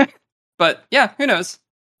 But yeah, who knows?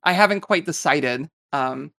 I haven't quite decided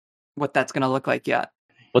what that's gonna look like yet.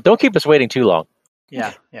 Well, don't keep us waiting too long.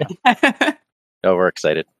 Yeah. Oh, we're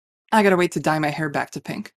excited. I gotta wait to dye my hair back to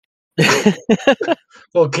pink.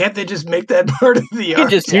 Well, can't they just make that part of the You can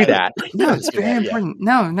art? just do that. No, it's very important.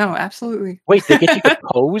 No, absolutely. Wait, they get you to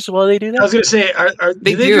pose while they do I that? was going to say,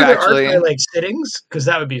 They do they do, do their actually. art by like sittings? Because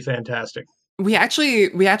that would be fantastic. We actually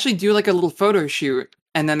do like a little photo shoot,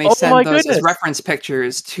 and then they Oh send my those as goodness. reference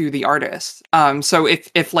pictures to the artist. So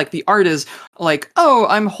if like the art is like, oh,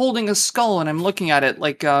 I'm holding a skull and I'm looking at it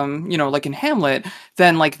like like in Hamlet,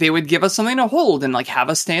 then like they would give us something to hold and like have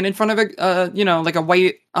us stand in front of a like a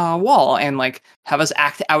white wall and like have us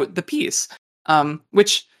act out the piece.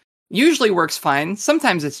 Which usually works fine.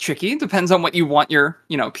 Sometimes it's tricky, depends on what you want your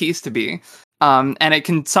piece to be. And it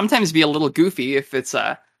can sometimes be a little goofy if it's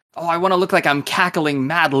I want to look like I'm cackling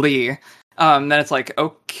madly. Then it's like,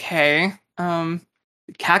 okay,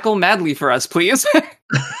 cackle madly for us, please.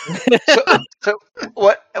 So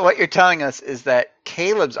what you're telling us is that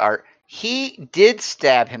Caleb's art, he did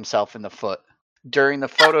stab himself in the foot during the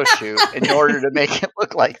photo shoot in order to make it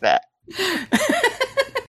look like that.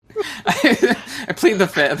 I plead the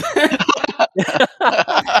fifth.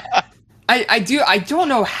 I don't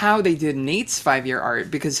know how they did Nate's 5-year art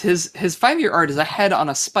because his 5-year art is a head on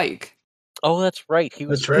a spike. Oh, that's right.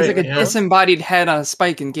 That's He's right. like a yeah. disembodied head on a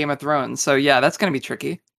spike in Game of Thrones. So yeah, that's gonna be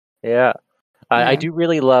tricky. Yeah. I Yeah. do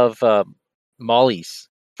really love Molly's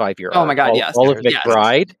 5-year art. Oh my God, yes. Olive Yes.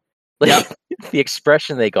 McBride. Like, Yep. the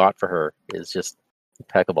expression they got for her is just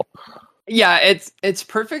impeccable. Yeah, it's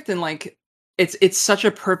perfect, and like it's such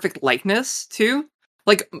a perfect likeness too.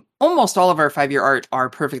 Like almost all of our 5-year art are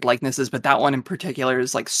perfect likenesses, but that one in particular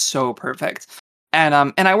is like so perfect. And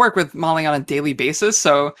I work with Molly on a daily basis,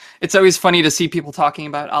 so it's always funny to see people talking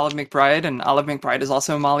about Olive McBride, and Olive McBride is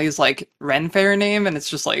also Molly's like Ren Fair name, and it's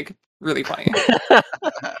just like really funny.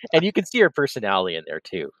 And you can see her personality in there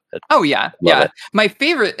too. Oh yeah, Love yeah. it. My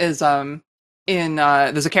favorite is in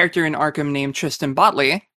there's a character in Arkham named Tristan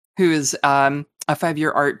Botley, who is a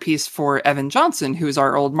 5-year art piece for Evan Johnson, who's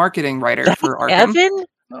our old marketing writer for Arkham. Evan?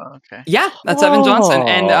 Oh, okay. Yeah, that's Evan Johnson. Oh.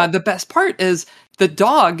 And the best part is the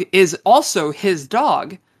dog is also his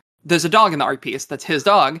dog. There's a dog in the art piece that's his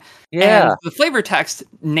dog. Yeah. And the flavor text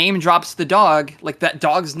name drops the dog, like that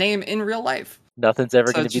dog's name in real life. Nothing's ever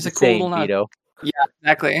So going it's to be just the a cool same, little nod. Vito. Yeah,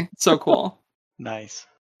 exactly. So cool. Nice.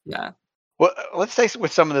 Yeah. Well, let's stay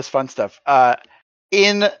with some of this fun stuff.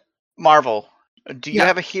 In Marvel, do you Yeah.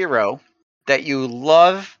 have a hero that you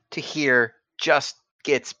love to hear just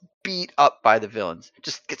gets beat up by the villains,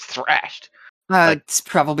 just gets thrashed? It's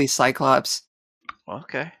probably Cyclops.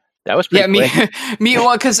 Okay. That was pretty Yeah, quick.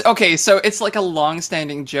 well, because okay, so it's like a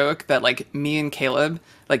long-standing joke that like me and Caleb,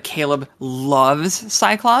 like Caleb loves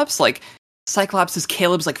Cyclops. Like Cyclops is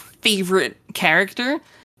Caleb's like favorite character,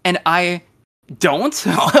 and I don't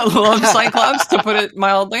love Cyclops, to put it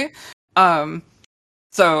mildly.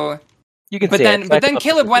 So, You can but say then it. but then Cyclops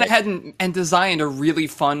Caleb is went great. ahead and designed a really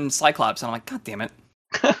fun Cyclops, and I'm like, God damn it,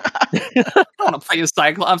 I don't want to play as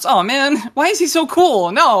Cyclops. Oh man, why is he so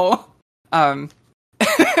cool? No.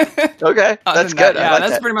 Okay, Other that's than good. that, yeah, I like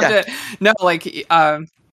that's that. pretty much Yeah. it. No, like,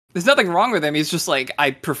 there's nothing wrong with him. He's just like, I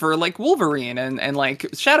prefer like Wolverine and like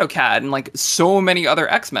Shadowcat and like so many other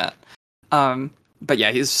X-Men. But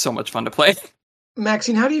yeah, he's so much fun to play.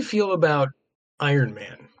 Maxine, how do you feel about Iron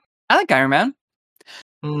Man? I like Iron Man.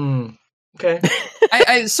 Okay.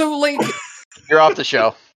 So like, You're off the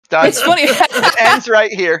show. Done. it's funny. It ends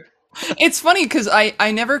right here. It's funny because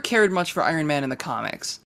I never cared much for Iron Man in the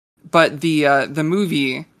comics, but the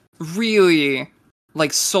movie really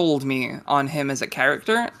like sold me on him as a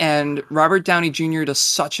character, and Robert Downey Jr. does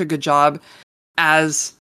such a good job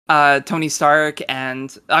as Tony Stark,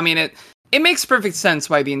 and I mean it makes perfect sense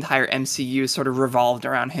why the entire MCU sort of revolved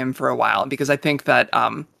around him for a while, because I think that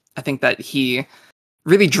he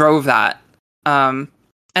really drove that, and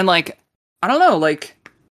like I don't know, like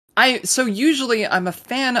so usually I'm a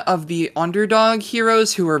fan of the underdog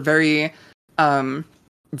heroes who are very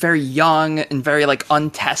young and very like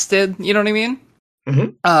untested, you know what I mean?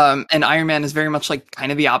 Mhm. And Iron Man is very much like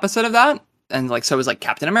kind of the opposite of that, and like so is like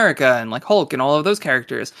Captain America and like Hulk and all of those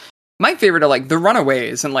characters. My favorite are like the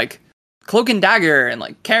Runaways and like Cloak and Dagger and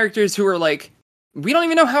like characters who are like, we don't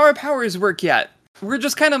even know how our powers work yet. we're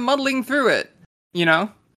just kind of muddling through it, you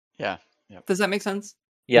know? Yeah. Yep. Does that make sense?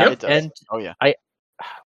 Yeah, It does. and Oh yeah.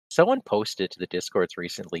 someone posted to the Discords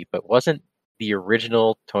recently, but wasn't the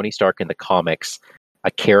original Tony Stark in the comics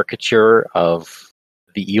a caricature of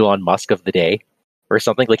the Elon Musk of the day or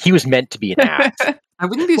something? Like he was meant to be an act. I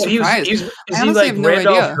wouldn't be surprised. Is I he honestly like have no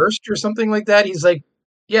Randolph idea. Hearst or something like that? He's like,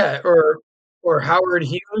 yeah, or Howard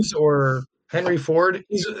Hughes or Henry Ford.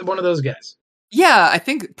 He's one of those guys. Yeah, I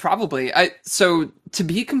think probably. So to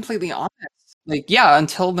be completely honest, like yeah,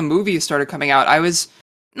 until the movies started coming out, I was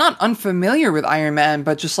not unfamiliar with Iron Man,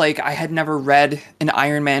 but just like I had never read an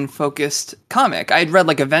Iron Man focused comic. I'd read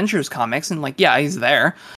like Avengers comics and like yeah, he's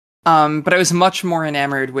there. But I was much more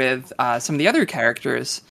enamored with some of the other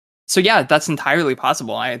characters. So yeah, that's entirely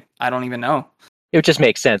possible. I don't even know. It would just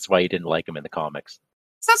make sense why you didn't like him in the comics.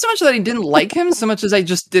 It's not so much that I didn't like him, so much as I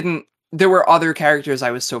just didn't. There were other characters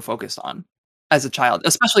I was so focused on as a child,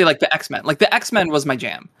 especially like the X-Men. Like the X-Men was my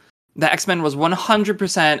jam. The X-Men was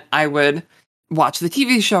 100%. I would watch the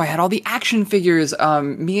TV show. I had all the action figures.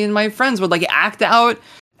 Me and my friends would like act out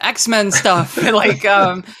X-Men stuff, like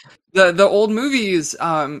the old movies,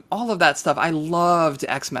 all of that stuff. I loved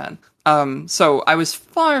X-Men. So I was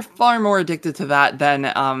far more addicted to that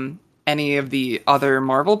than any of the other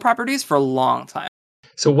Marvel properties for a long time.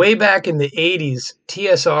 So way back in the 80s,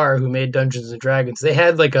 TSR, who made Dungeons and Dragons, they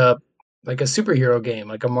had like a superhero game,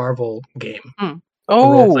 like a Marvel game, a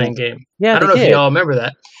role-playing game. Yeah, I don't know if y'all remember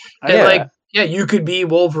that. And Yeah. like, yeah, you could be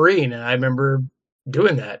Wolverine, and I remember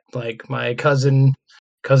doing that. Like my cousin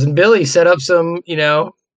Billy set up some,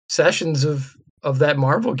 sessions of that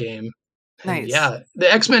Marvel game. And Nice. yeah,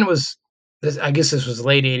 the X-Men was, I guess this was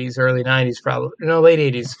late 80s, early 90s, probably. No, late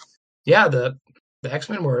 80s. Yeah, the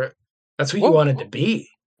X-Men were. That's what you wanted to be.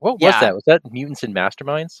 What was Yeah. that? Was that Mutants and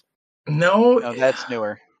Masterminds? No, No, that's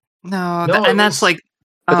newer. No, No, and it that's was- like.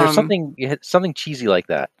 But there's something cheesy like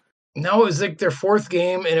that. No, it was like their fourth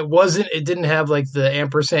game, and it didn't have like the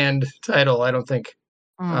ampersand title, I don't think.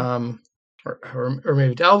 Mm. Or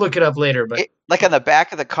maybe I'll look it up later. But Like on the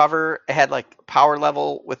back of the cover, it had like power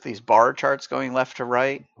level with these bar charts going left to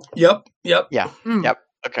right. yep. Yeah. Mm. Yep.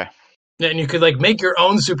 Okay. And you could like make your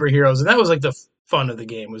own superheroes, and that was like the fun of the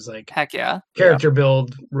game. Was like Heck yeah. character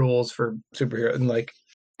build rules for superheroes, and like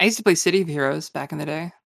I used to play City of Heroes back in the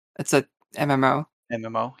day. It's a MMO.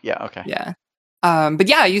 MMO. Yeah. Okay. Yeah. But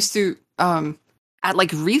yeah, I used to at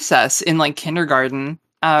like recess in like kindergarten,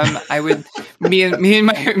 I would me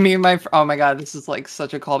and my oh my god, this is like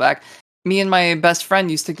such a callback. Me and my best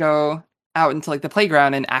friend used to go out into like the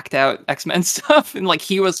playground and act out X-Men stuff, and like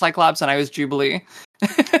he was Cyclops and I was Jubilee.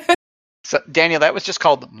 So Daniel, that was just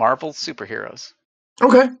called Marvel Superheroes.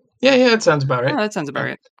 okay, yeah, that sounds about right. Yeah, that sounds about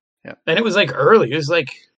right. And it was like early. It was like,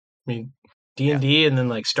 I mean, D&D, and then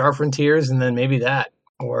like Star Frontiers, and then maybe that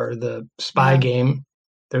or the spy game.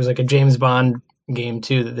 There was like a James Bond game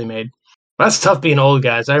too that they made. That's tough being old,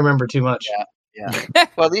 guys. I remember too much. Yeah.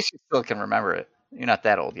 Well, at least you still can remember it. You're not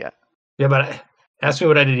that old yet. Yeah, but ask me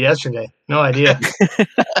what I did yesterday. No idea.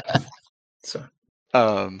 So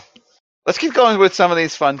Let's keep going with some of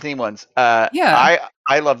these fun theme ones. Yeah.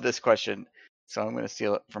 I love this question, so I'm going to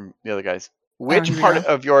steal it from the other guys. Which here we part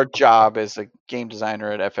go. of your job as a game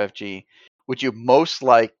designer at FFG would you most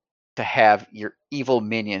like to have your evil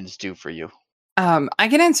minions do for you? I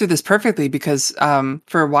can answer this perfectly because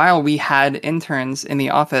for a while we had interns in the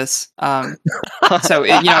office. So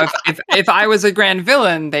if I was a grand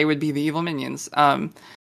villain, they would be the evil minions. And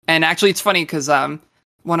actually, it's funny because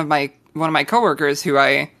one of my coworkers who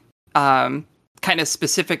I kind of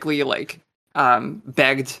specifically like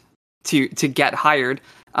begged to get hired,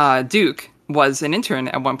 Duke, was an intern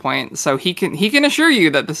at one point, so he can assure you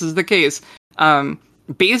that this is the case.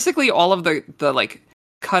 Basically, all of the like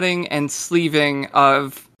cutting and sleeving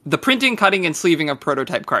of the printing, cutting and sleeving of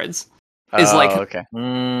prototype cards is like okay.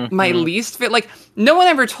 my least fit. Like no one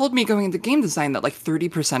ever told me going into game design that like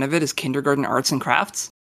 30% of it is kindergarten arts and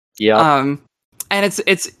crafts. Yeah. And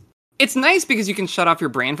it's nice because you can shut off your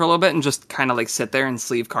brain for a little bit and just kind of like sit there and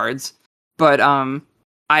sleeve cards. But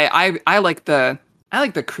I like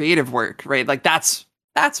the creative work, right? Like that's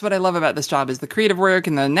what I love about this job is the creative work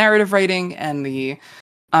and the narrative writing and the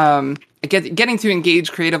getting to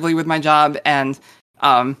engage creatively with my job and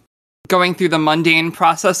going through the mundane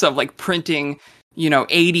process of like printing,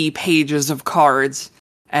 80 pages of cards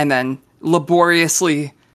and then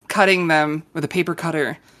laboriously cutting them with a paper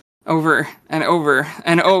cutter over and over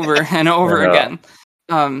and over and over again.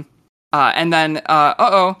 And then,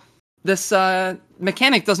 this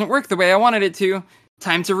mechanic doesn't work the way I wanted it to.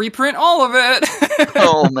 Time to reprint all of it.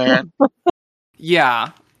 Oh man.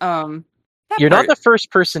 Yeah. You're not the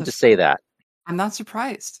first person to say that. I'm not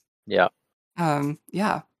surprised. Yeah.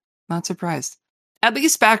 Yeah, not surprised. At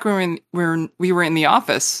least back when we were in the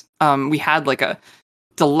office, we had like a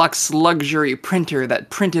deluxe luxury printer that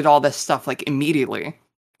printed all this stuff like immediately.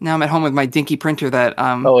 Now I'm at home with my dinky printer that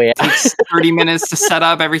takes 30 minutes to set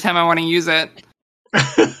up every time I want to use it.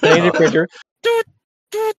 Printer.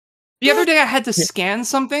 The other day I had to scan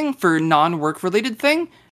something for non-work related thing,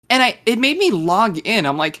 and it made me log in.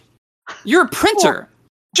 I'm like, you're a printer.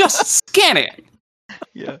 Just scan it.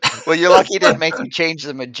 Yeah. Well, you're lucky it didn't make you change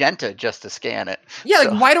the magenta just to scan it. Yeah,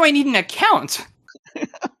 like why do I need an account?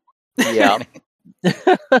 Yeah.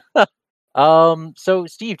 So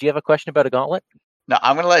Steve, do you have a question about a gauntlet? No,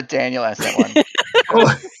 I'm gonna let Daniel ask that one.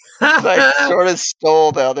 I sort of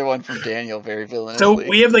stole the other one from Daniel very villainously. So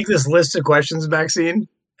we have like this list of questions, Maxine,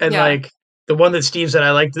 and like the one that Steve said,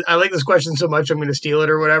 I like this question so much I'm going to steal it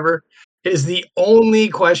or whatever. It is the only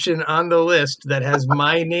question on the list that has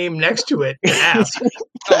my name next to it to ask. Oh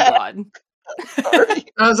God! Sorry.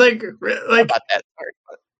 I was like about that.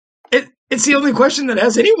 Sorry. It's the only question that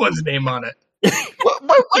has anyone's name on it.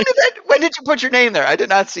 When did you put your name there? I did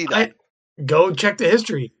not see that. Go check the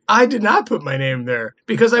history. I did not put my name there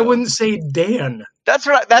because I wouldn't say Dan. That's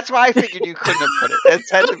right. That's why I figured you couldn't have put it. It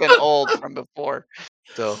had to have been old from before.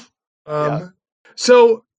 So,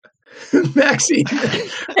 So, Maxine.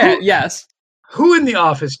 Yes. Who in the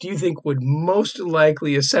office do you think would most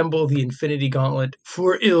likely assemble the Infinity Gauntlet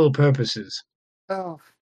for ill purposes? Oh,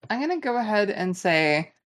 I'm gonna go ahead and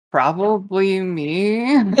say probably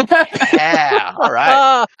me. Yeah. All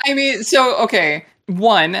right. I mean, so okay.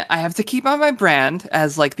 One, I have to keep on my brand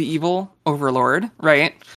as like the evil overlord,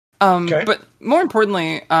 right? Okay. But more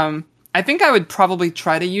importantly, I think I would probably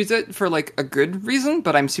try to use it for like a good reason,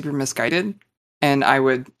 but I'm super misguided, and I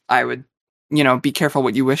would, be careful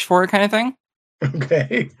what you wish for, kind of thing.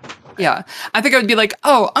 Okay. Yeah, I think I would be like,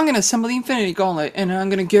 oh, I'm gonna assemble the Infinity Gauntlet, and I'm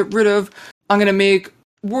gonna make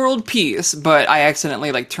world peace, but I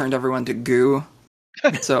accidentally like turned everyone to goo.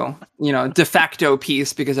 So de facto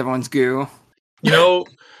peace because everyone's goo.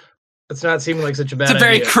 It's not seeming like such a bad idea. It's a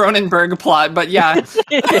very Cronenberg plot, but yeah.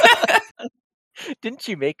 Didn't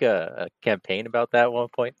you make a campaign about that at one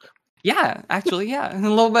point? Yeah, actually, yeah, a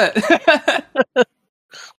little bit.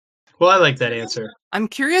 Well, I like that answer. I'm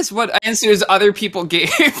curious what answers other people gave.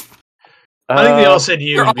 I think they all said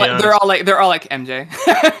you. They're all like MJ.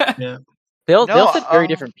 Yeah. They'll said very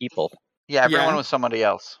different people. Yeah, everyone was somebody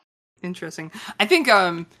else. Interesting. I think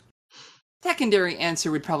secondary answer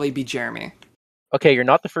would probably be Jeremy. Okay, you're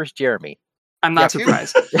not the first Jeremy. I'm not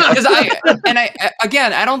surprised. Because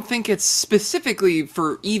I don't think it's specifically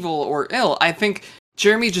for evil or ill. I think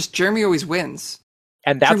Jeremy always wins.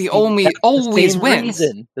 And that's Jeremy always wins.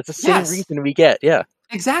 Reason. That's the same reason we get, yeah.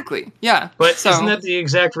 Exactly, yeah. But isn't that the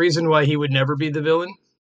exact reason why he would never be the villain?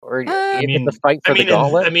 Or in the fight for the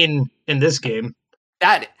gauntlet? In this game.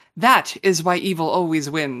 That is why evil always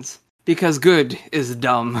wins. Because good is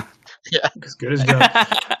dumb. Yeah. Because good is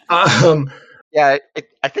dumb. Yeah,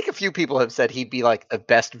 I think a few people have said he'd be like the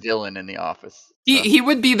best villain in the office. So. He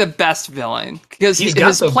would be the best villain because his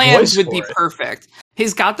plans would be perfect.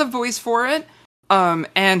 He's got the voice for it,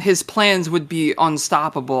 and his plans would be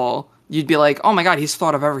unstoppable. You'd be like, oh my God, he's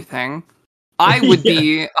thought of everything. I would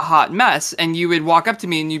be a hot mess, and you would walk up to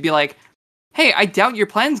me and you'd be like, hey, I doubt your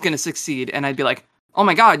plan's going to succeed. And I'd be like, oh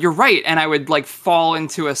my God, you're right. And I would like fall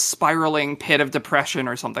into a spiraling pit of depression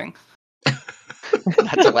or something.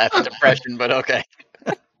 Not to laugh at depression, but okay.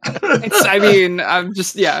 I'm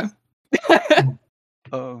just, yeah.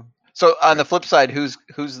 So on the flip side, who's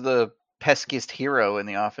the peskiest hero in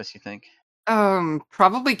the office, you think?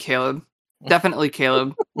 Probably Caleb. Definitely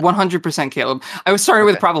Caleb. 100% Caleb. I was started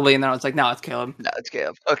with probably, and then I was like, no, it's Caleb. No, it's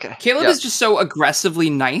Caleb. Okay. Caleb is just so aggressively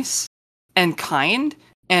nice and kind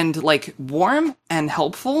and like warm and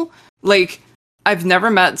helpful. Like, I've never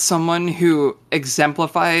met someone who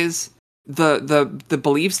exemplifies the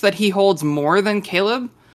beliefs that he holds more than Caleb.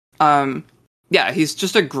 Yeah, he's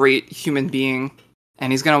just a great human being,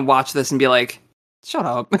 and he's gonna watch this and be like, shut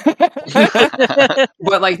up.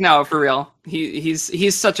 But like, no, for real,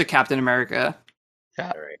 he's such a Captain America.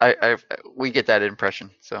 Yeah, we get that impression.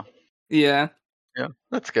 So yeah,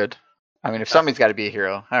 that's good. I mean, if somebody's got to be a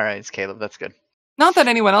hero, all right, it's Caleb. That's good. Not that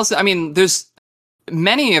anyone else. I mean, there's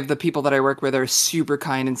many of the people that I work with are super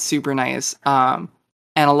kind and super nice.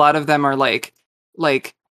 And a lot of them are like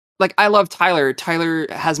I love Tyler. Tyler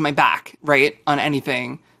has my back, right, on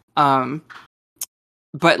anything.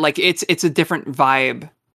 But like it's a different vibe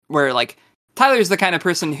where like Tyler's the kind of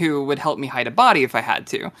person who would help me hide a body if I had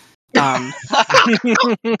to.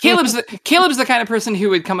 Caleb's the kind of person who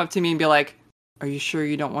would come up to me and be like, "Are you sure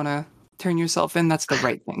you don't want to turn yourself in? That's the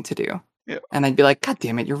right thing to do." And I'd be like, God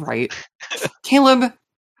damn it, you're right. Caleb.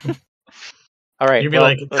 All right. You'd be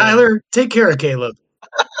like, Tyler, take care of Caleb.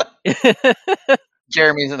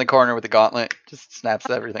 Jeremy's in the corner with the gauntlet, just snaps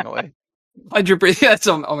everything away. 100%. That's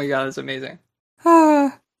oh my god, that's amazing.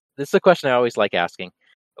 This is a question I always like asking.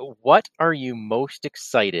 What are you most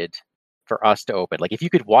excited for us to open? Like, if you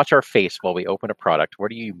could watch our face while we open a product,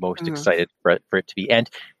 what are you most excited for it to be? And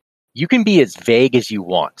you can be as vague as you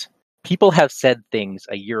want. People have said things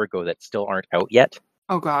a year ago that still aren't out yet.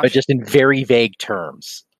 Oh gosh. But just in very vague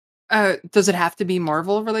terms. Does it have to be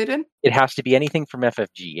Marvel related? It has to be anything from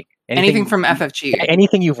FFG. Anything from FFG.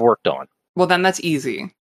 Anything you've worked on. Well, then that's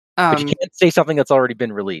easy. But you can't say something that's already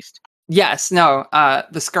been released. Yes, no.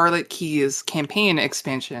 The Scarlet Keys campaign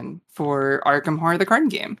expansion for Arkham Horror the card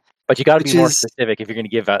game. But you got to be more specific if you're going to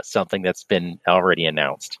give out something that's been already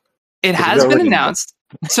announced. It has been announced.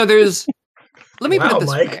 So there's. Let me put it this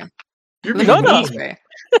way. You're being mean.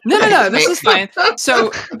 No. This is fine.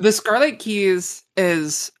 So the Scarlet Keys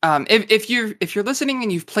is if you're listening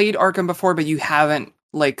and you've played Arkham before, but you haven't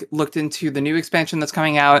like looked into the new expansion that's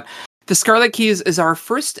coming out, the Scarlet Keys is our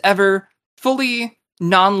first ever fully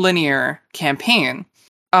non-linear campaign.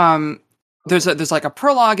 There's like a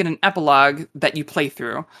prologue and an epilogue that you play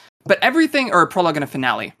through, but everything, or a prologue and a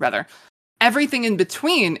finale rather. Everything in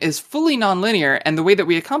between is fully non-linear, and the way that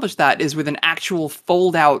we accomplish that is with an actual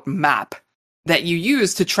fold-out map that you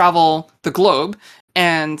use to travel the globe,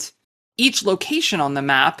 and each location on the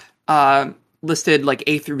map, listed like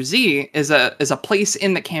A through Z, is a place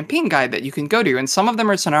in the campaign guide that you can go to, and some of them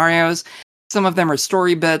are scenarios, some of them are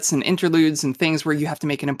story bits and interludes and things where you have to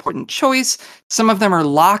make an important choice, some of them are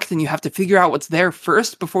locked and you have to figure out what's there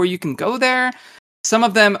first before you can go there. Some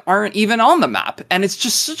of them aren't even on the map, and it's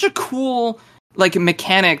just such a cool like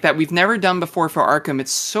mechanic that we've never done before for Arkham.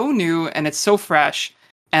 It's so new and it's so fresh,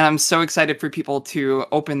 and I'm so excited for people to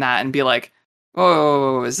open that and be like,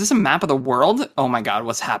 "Oh, is this a map of the world? Oh my god,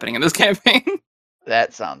 what's happening in this campaign?"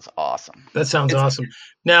 That sounds awesome. That sounds awesome.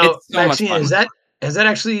 Now, so Maxine, has that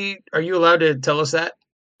actually? Are you allowed to tell us that?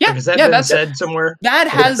 Yeah, like, has that been said somewhere? That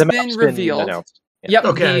has been revealed. Yeah. Yep.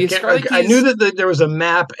 Okay. I knew that there was a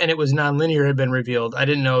map and it was non-linear had been revealed. I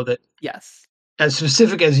didn't know that. Yes. As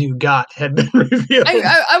specific as you got had been revealed.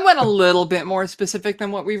 I went a little bit more specific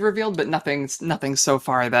than what we've revealed, but nothing so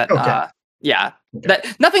far that. Okay.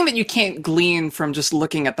 That nothing that you can't glean from just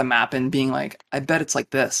looking at the map and being like, I bet it's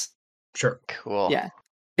like this. Sure. Cool. Yeah.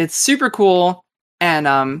 It's super cool,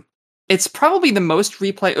 and it's probably the most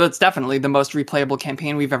it's definitely the most replayable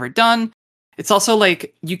campaign we've ever done. It's also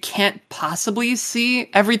like you can't possibly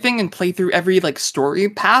see everything and play through every like story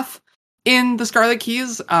path in the Scarlet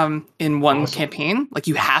Keys in one campaign. Like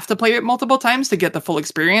you have to play it multiple times to get the full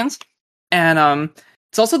experience. And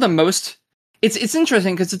it's also the most it's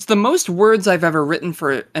interesting because it's the most words I've ever written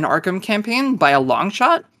for an Arkham campaign by a long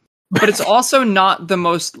shot, but it's also not the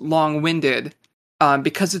most long-winded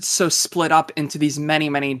because it's so split up into these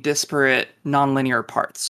many disparate non-linear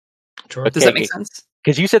parts. Sure. Does that make sense?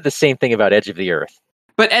 Because you said the same thing about Edge of the Earth.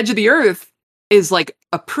 But Edge of the Earth is like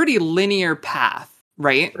a pretty linear path,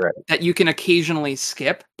 right? That you can occasionally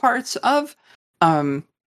skip parts of.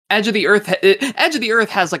 Edge of the Earth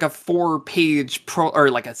has like a 4-page or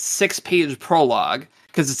like a 6-page prologue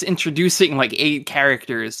because it's introducing like 8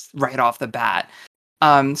 characters right off the bat.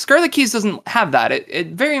 Scarlet Keys doesn't have that. It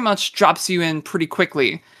very much drops you in pretty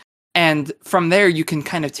quickly, and from there you can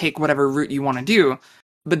kind of take whatever route you want to do.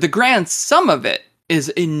 But the grand sum of it is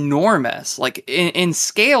enormous. Like in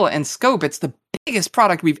scale and scope, it's the biggest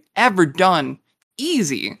product we've ever done.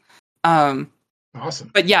 Easy. Awesome.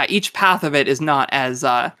 But yeah, each path of it is not as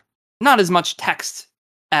much text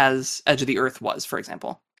as Edge of the Earth was, for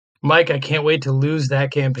example. Mike, I can't wait to lose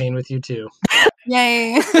that campaign with you too.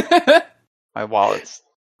 Yay. My wallet's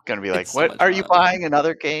gonna be like, It's what so are you fun. buying?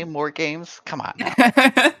 Another game? More games? Come on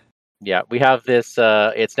now. Yeah, we have this.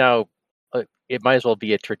 It's now. It might as well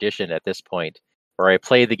be a tradition at this point, where I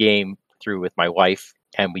play the game through with my wife,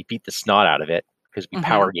 and we beat the snot out of it because we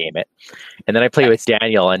power game it, and then I play with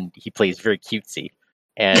Daniel, and he plays very cutesy,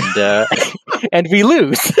 and and we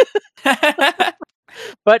lose.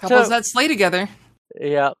 But couples that slay together.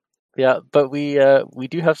 Yeah, but we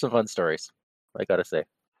do have some fun stories, I gotta say.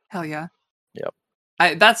 Hell yeah.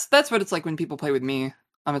 Yep. That's what it's like when people play with me.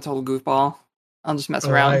 I'm a total goofball. I'll just mess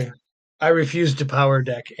around. I refuse to power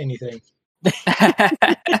deck anything.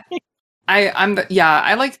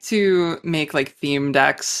 I like to make like theme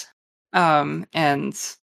decks, and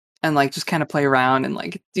like just kind of play around and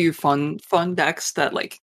like do fun decks that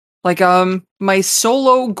like my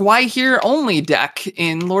solo Gwaihir only deck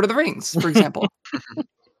in Lord of the Rings, for example.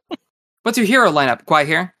 What's your hero lineup?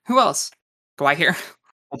 Gwaihir? Who else? Gwaihir?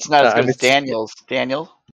 It's not as I good mean, as Daniel's.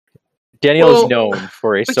 Daniel Daniel's Well, known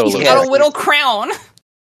for a But solo. he's got deck. a little crown.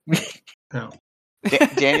 No.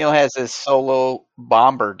 Daniel has his solo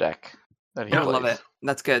bomber deck that he I plays. love it.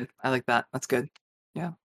 That's good. I like that. That's good.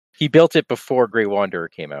 He built it before Grey Wanderer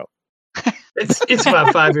came out. It's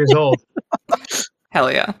about 5 years old.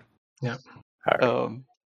 Hell yeah. All right.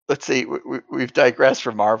 Let's see. We've digressed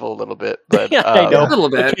from Marvel a little bit, but Yeah, I know. A little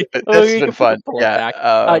bit. Okay. This Oh, has you been can fun. pull it Yeah.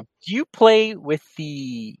 back. Do you play with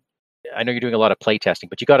the? I know you're doing a lot of play testing,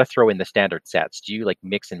 but you got to throw in the standard sets. Do you like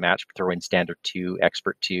mix and match, throw in standard 2,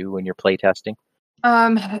 expert 2 when you're play testing? Yeah,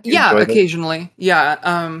 enjoy them? occasionally.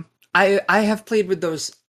 Yeah. I have played with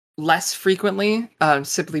those less frequently,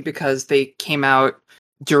 simply because they came out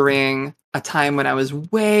during a time when I was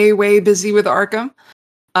way, way busy with Arkham.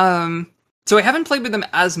 So I haven't played with them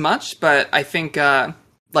as much, but I think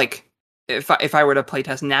like if I were to play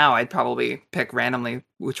test now, I'd probably pick randomly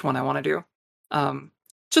which one I want to do.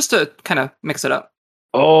 Just to kind of mix it up.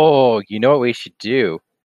 Oh, you know what we should do?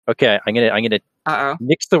 Okay, I'm gonna Uh-oh.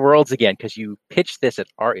 mix the worlds again because you pitched this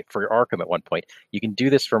for Arkham at one point. You can do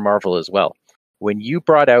this for Marvel as well. When you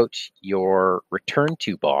brought out your Return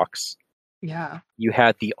to box, Yeah. you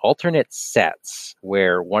had the alternate sets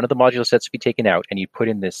where one of the modular sets would be taken out and you put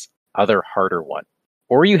in this other harder one.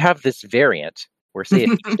 Or you have this variant where, say,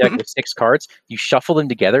 if each deck with 6 cards, you shuffle them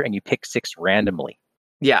together and you pick 6 randomly.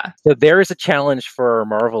 Yeah. So there is a challenge for our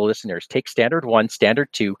Marvel listeners. Take standard 1, standard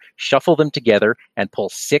 2, shuffle them together, and pull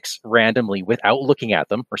 6 randomly without looking at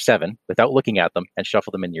them, or 7 without looking at them, and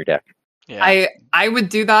shuffle them in your deck. Yeah. I would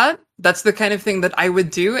do that. That's the kind of thing that I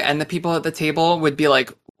would do, and the people at the table would be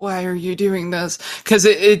like, why are you doing this? Because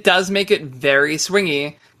it does make it very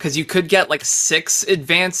swingy, because you could get like 6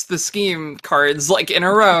 Advance the Scheme cards like in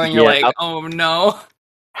a row, and you're Yeah. like, oh no.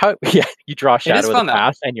 Yeah, you draw Shadow of fun, the though.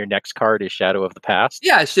 Past, and your next card is Shadow of the Past.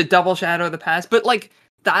 Yeah, it should double Shadow of the Past, but like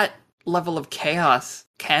that level of chaos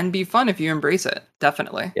can be fun if you embrace it,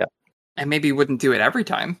 definitely. Yeah. And maybe you wouldn't do it every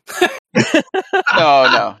time.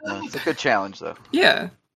 No. It's a good challenge, though. Yeah.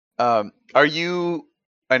 Are you?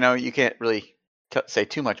 I know you can't really say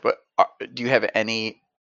too much, but do you have any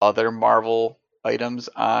other Marvel items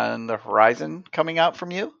on the horizon coming out from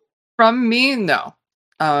you? From me, no.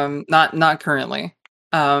 Not currently.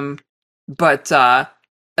 But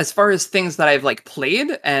as far as things that I've like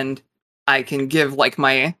played and I can give like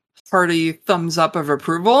my hearty thumbs up of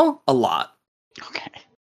approval, a lot. Okay.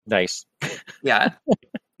 Nice. Yeah.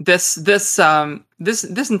 This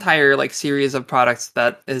entire like series of products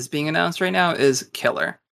that is being announced right now is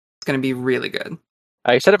killer. It's going to be really good.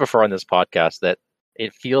 I said it before on this podcast that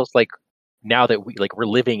it feels like now that we're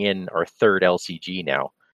living in our third LCG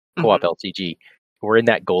now, co-op LCG, we're in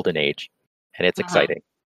that golden age, and it's exciting.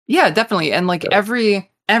 Yeah, definitely. And like So-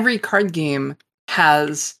 every card game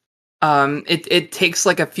has it takes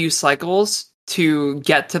like a few cycles to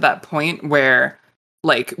get to that point where,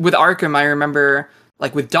 like with Arkham, I remember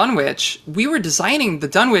like with Dunwich, we were designing the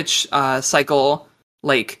Dunwich cycle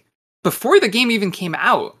like before the game even came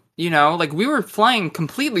out. You know, like we were flying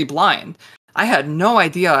completely blind. I had no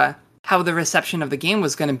idea how the reception of the game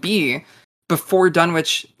was going to be before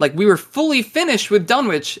Dunwich. Like we were fully finished with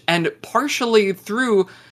Dunwich and partially through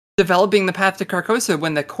developing the Path to Carcosa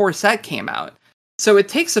when the core set came out. So it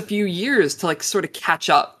takes a few years to like sort of catch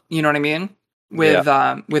up, you know what I mean? With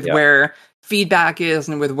where feedback is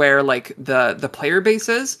and with where like the player base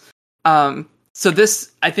is. So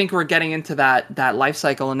this, I think we're getting into that life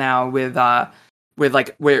cycle now with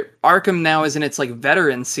like where Arkham now is in its like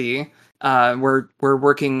veterancy. We're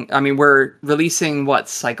working, I mean, we're releasing what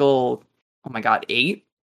cycle? Oh my god, 8?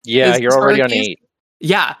 Yeah, Is you're this already already on case?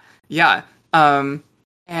 8. Yeah.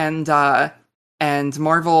 And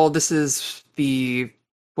Marvel, this is the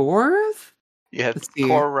 4th? You have Let's see.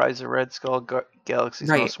 Core, Rise of Red Skull, Galaxy's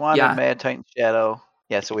Right, Most Wanted, yeah. Mad Titan Shadow.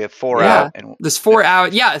 Yeah, so we have 4 Yeah. out and There's 4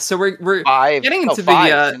 out. Yeah, so we're 5. getting into the,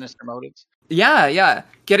 5 Sinister Motives. yeah,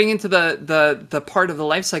 getting into the part of the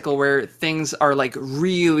life cycle where things are like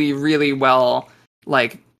really, really well,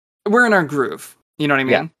 like we're in our groove. You know what I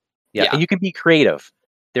mean? Yeah, Yeah. and you can be creative.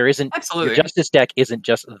 There isn't Absolutely. your Justice deck isn't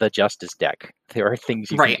just the Justice deck. There are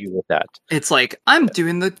things you Right. can do with that. It's like, I'm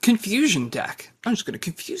doing the confusion deck. I'm just going to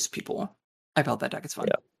confuse people. I built that deck. It's fun.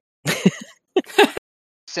 Yeah.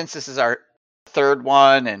 Since this is our third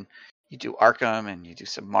one and you do Arkham and you do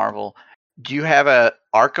some Marvel, do you have a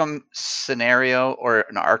Arkham scenario or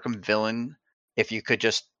an Arkham villain if you could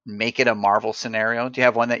just make it a Marvel scenario? Do you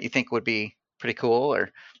have one that you think would be pretty cool?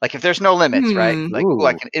 Or like if there's no limits, right? Like, ooh,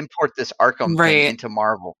 I can import this Arkham thing into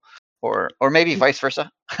Marvel. Or maybe vice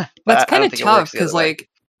versa. That's kind of tough because like,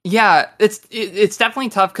 yeah, it's definitely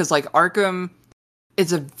tough because like Arkham,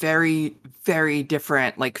 is a very, very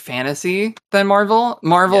different like fantasy than Marvel.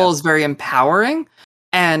 Marvel is very empowering,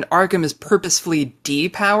 and Arkham is purposefully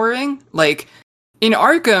depowering. Like in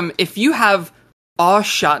Arkham, if you have a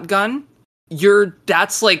shotgun,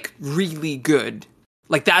 that's like really good.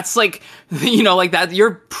 Like that's like, you know, like that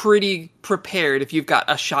you're pretty prepared if you've got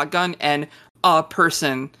a shotgun and a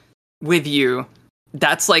person with you.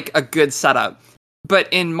 That's like a good setup.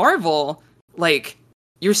 But in Marvel, like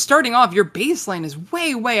you're starting off, your baseline is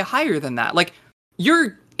way, way higher than that. Like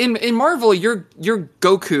you're in Marvel, you're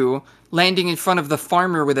Goku landing in front of the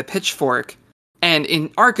farmer with a pitchfork, and in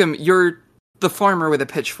Arkham, you're the farmer with a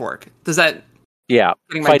pitchfork. Does that? Yeah,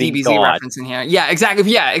 getting my DBZ reference in here. Yeah,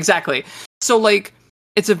 exactly. Yeah, exactly. So like,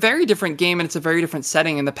 it's a very different game and it's a very different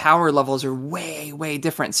setting, and the power levels are way, way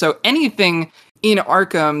different. So anything in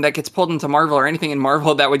Arkham that gets pulled into Marvel, or anything in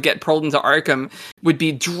Marvel that would get pulled into Arkham, would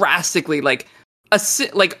be drastically like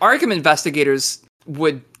Arkham investigators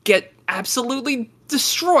would get absolutely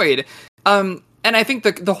destroyed. And I think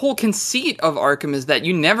the whole conceit of Arkham is that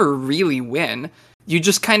you never really win. You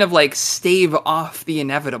just kind of like stave off the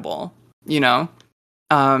inevitable, you know?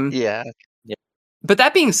 Yeah. But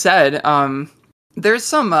that being said, there's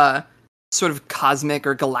some sort of cosmic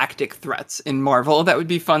or galactic threats in Marvel that would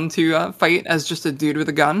be fun to fight as just a dude with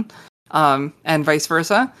a gun, and vice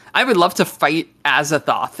versa. I would love to fight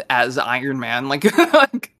Azathoth as Iron Man. Like,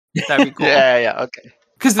 that'd be cool. Yeah, okay.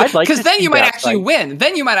 Because then you might actually win.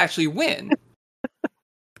 Then you might actually win.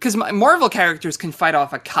 Because Marvel characters can fight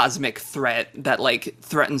off a cosmic threat that like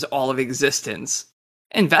threatens all of existence.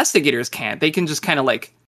 Investigators can't. They can just kind of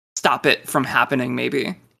like stop it from happening,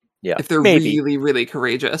 maybe. Yeah, if they're really, really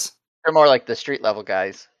courageous. They're more like the street level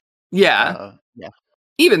guys. Yeah. Yeah.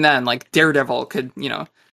 Even then, like Daredevil could, you know,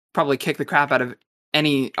 probably kick the crap out of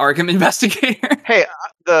any Arkham investigator. Hey,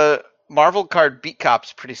 the Marvel card Beat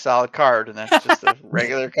Cop's a pretty solid card, and that's just a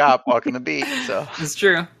regular cop walking the beat. So it's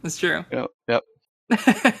true. It's true. Yep.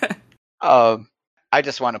 I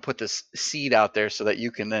just want to put this seed out there so that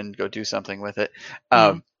you can then go do something with it.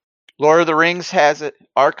 Lord of the Rings has it.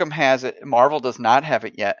 Arkham has it. Marvel does not have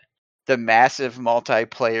it yet. The massive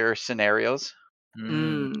multiplayer scenarios.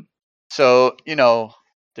 So, you know,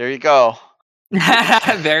 there you go.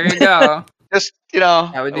 There you go. Just, you know,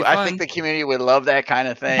 that would be I fun. think the community would love that kind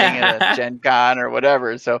of thing at a Gen Con or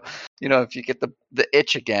whatever. So, you know, if you get the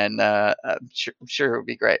itch again, I'm sure it would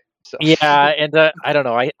be great. So. Yeah, and I don't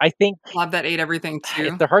know. I think Love that ate everything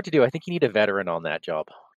too. they're hard to do. I think you need a veteran on that job.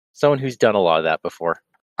 Someone who's done a lot of that before.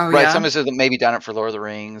 Oh, right, yeah? someone who's maybe done it for Lord of the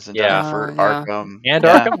Rings and done it for Arkham. And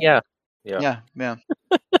Arkham, yeah. Yeah.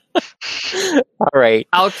 All right.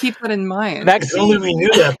 I'll keep that in mind. If only we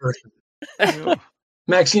knew that person.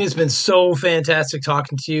 Maxine, it's been so fantastic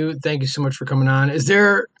talking to you. Thank you so much for coming on. Is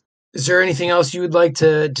there anything else you would like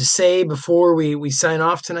to say before we sign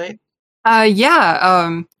off tonight?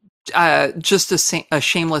 Just a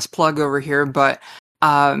shameless plug over here, but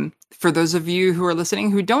for those of you who are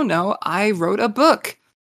listening who don't know, I wrote a book.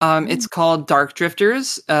 It's called Dark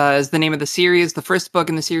Drifters, is the name of the series. The first book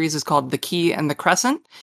in the series is called The Key and the Crescent.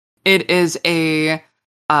 It is a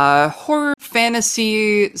horror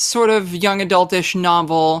fantasy, sort of young adultish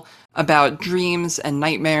novel about dreams and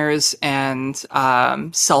nightmares and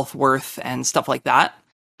self-worth and stuff like that.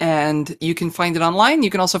 And you can find it online. You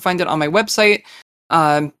can also find it on my website,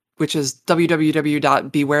 which is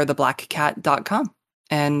www.bewaretheblackcat.com.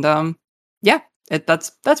 And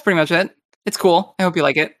that's pretty much it. It's cool. I hope you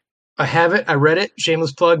like it. I have it. I read it.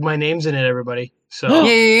 Shameless plug. My name's in it, everybody. So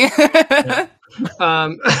yay.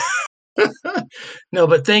 Yeah. No,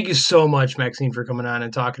 but thank you so much, Maxine, for coming on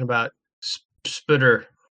and talking about Spitter.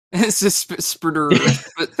 It's just Spitter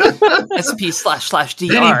SP//DR.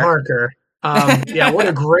 Benny Parker. Yeah, what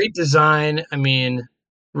a great design. I mean,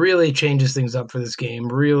 really changes things up for this game.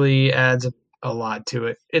 Really adds a lot to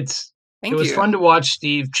it. It was fun to watch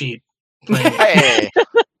Steve cheat. Hey.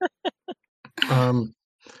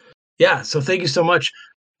 Yeah, so thank you so much.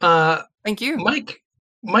 Thank you. Mike,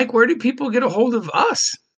 where do people get a hold of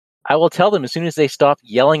us? I will tell them as soon as they stop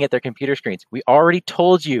yelling at their computer screens. We already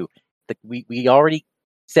told you that we already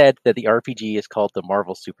said that the RPG is called the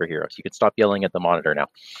Marvel Superheroes. You can stop yelling at the monitor now.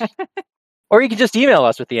 Or you can just email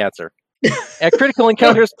us with the answer at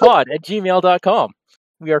criticalencounterspod@gmail.com.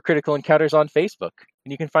 We are Critical Encounters on Facebook,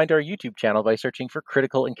 and you can find our YouTube channel by searching for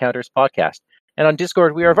Critical Encounters Podcast. And on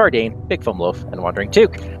Discord, we are Vardane, Big Foam Loaf, and Wandering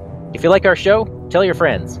Took. If you like our show, tell your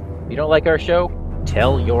friends. If you don't like our show,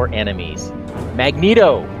 tell your enemies.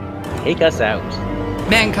 Magneto, take us out.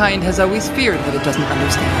 Mankind has always feared that it doesn't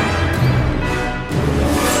understand.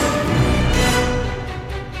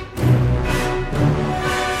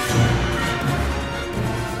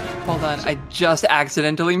 Hold on. I just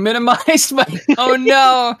accidentally minimized my... Oh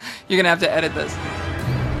no! You're gonna have to edit this.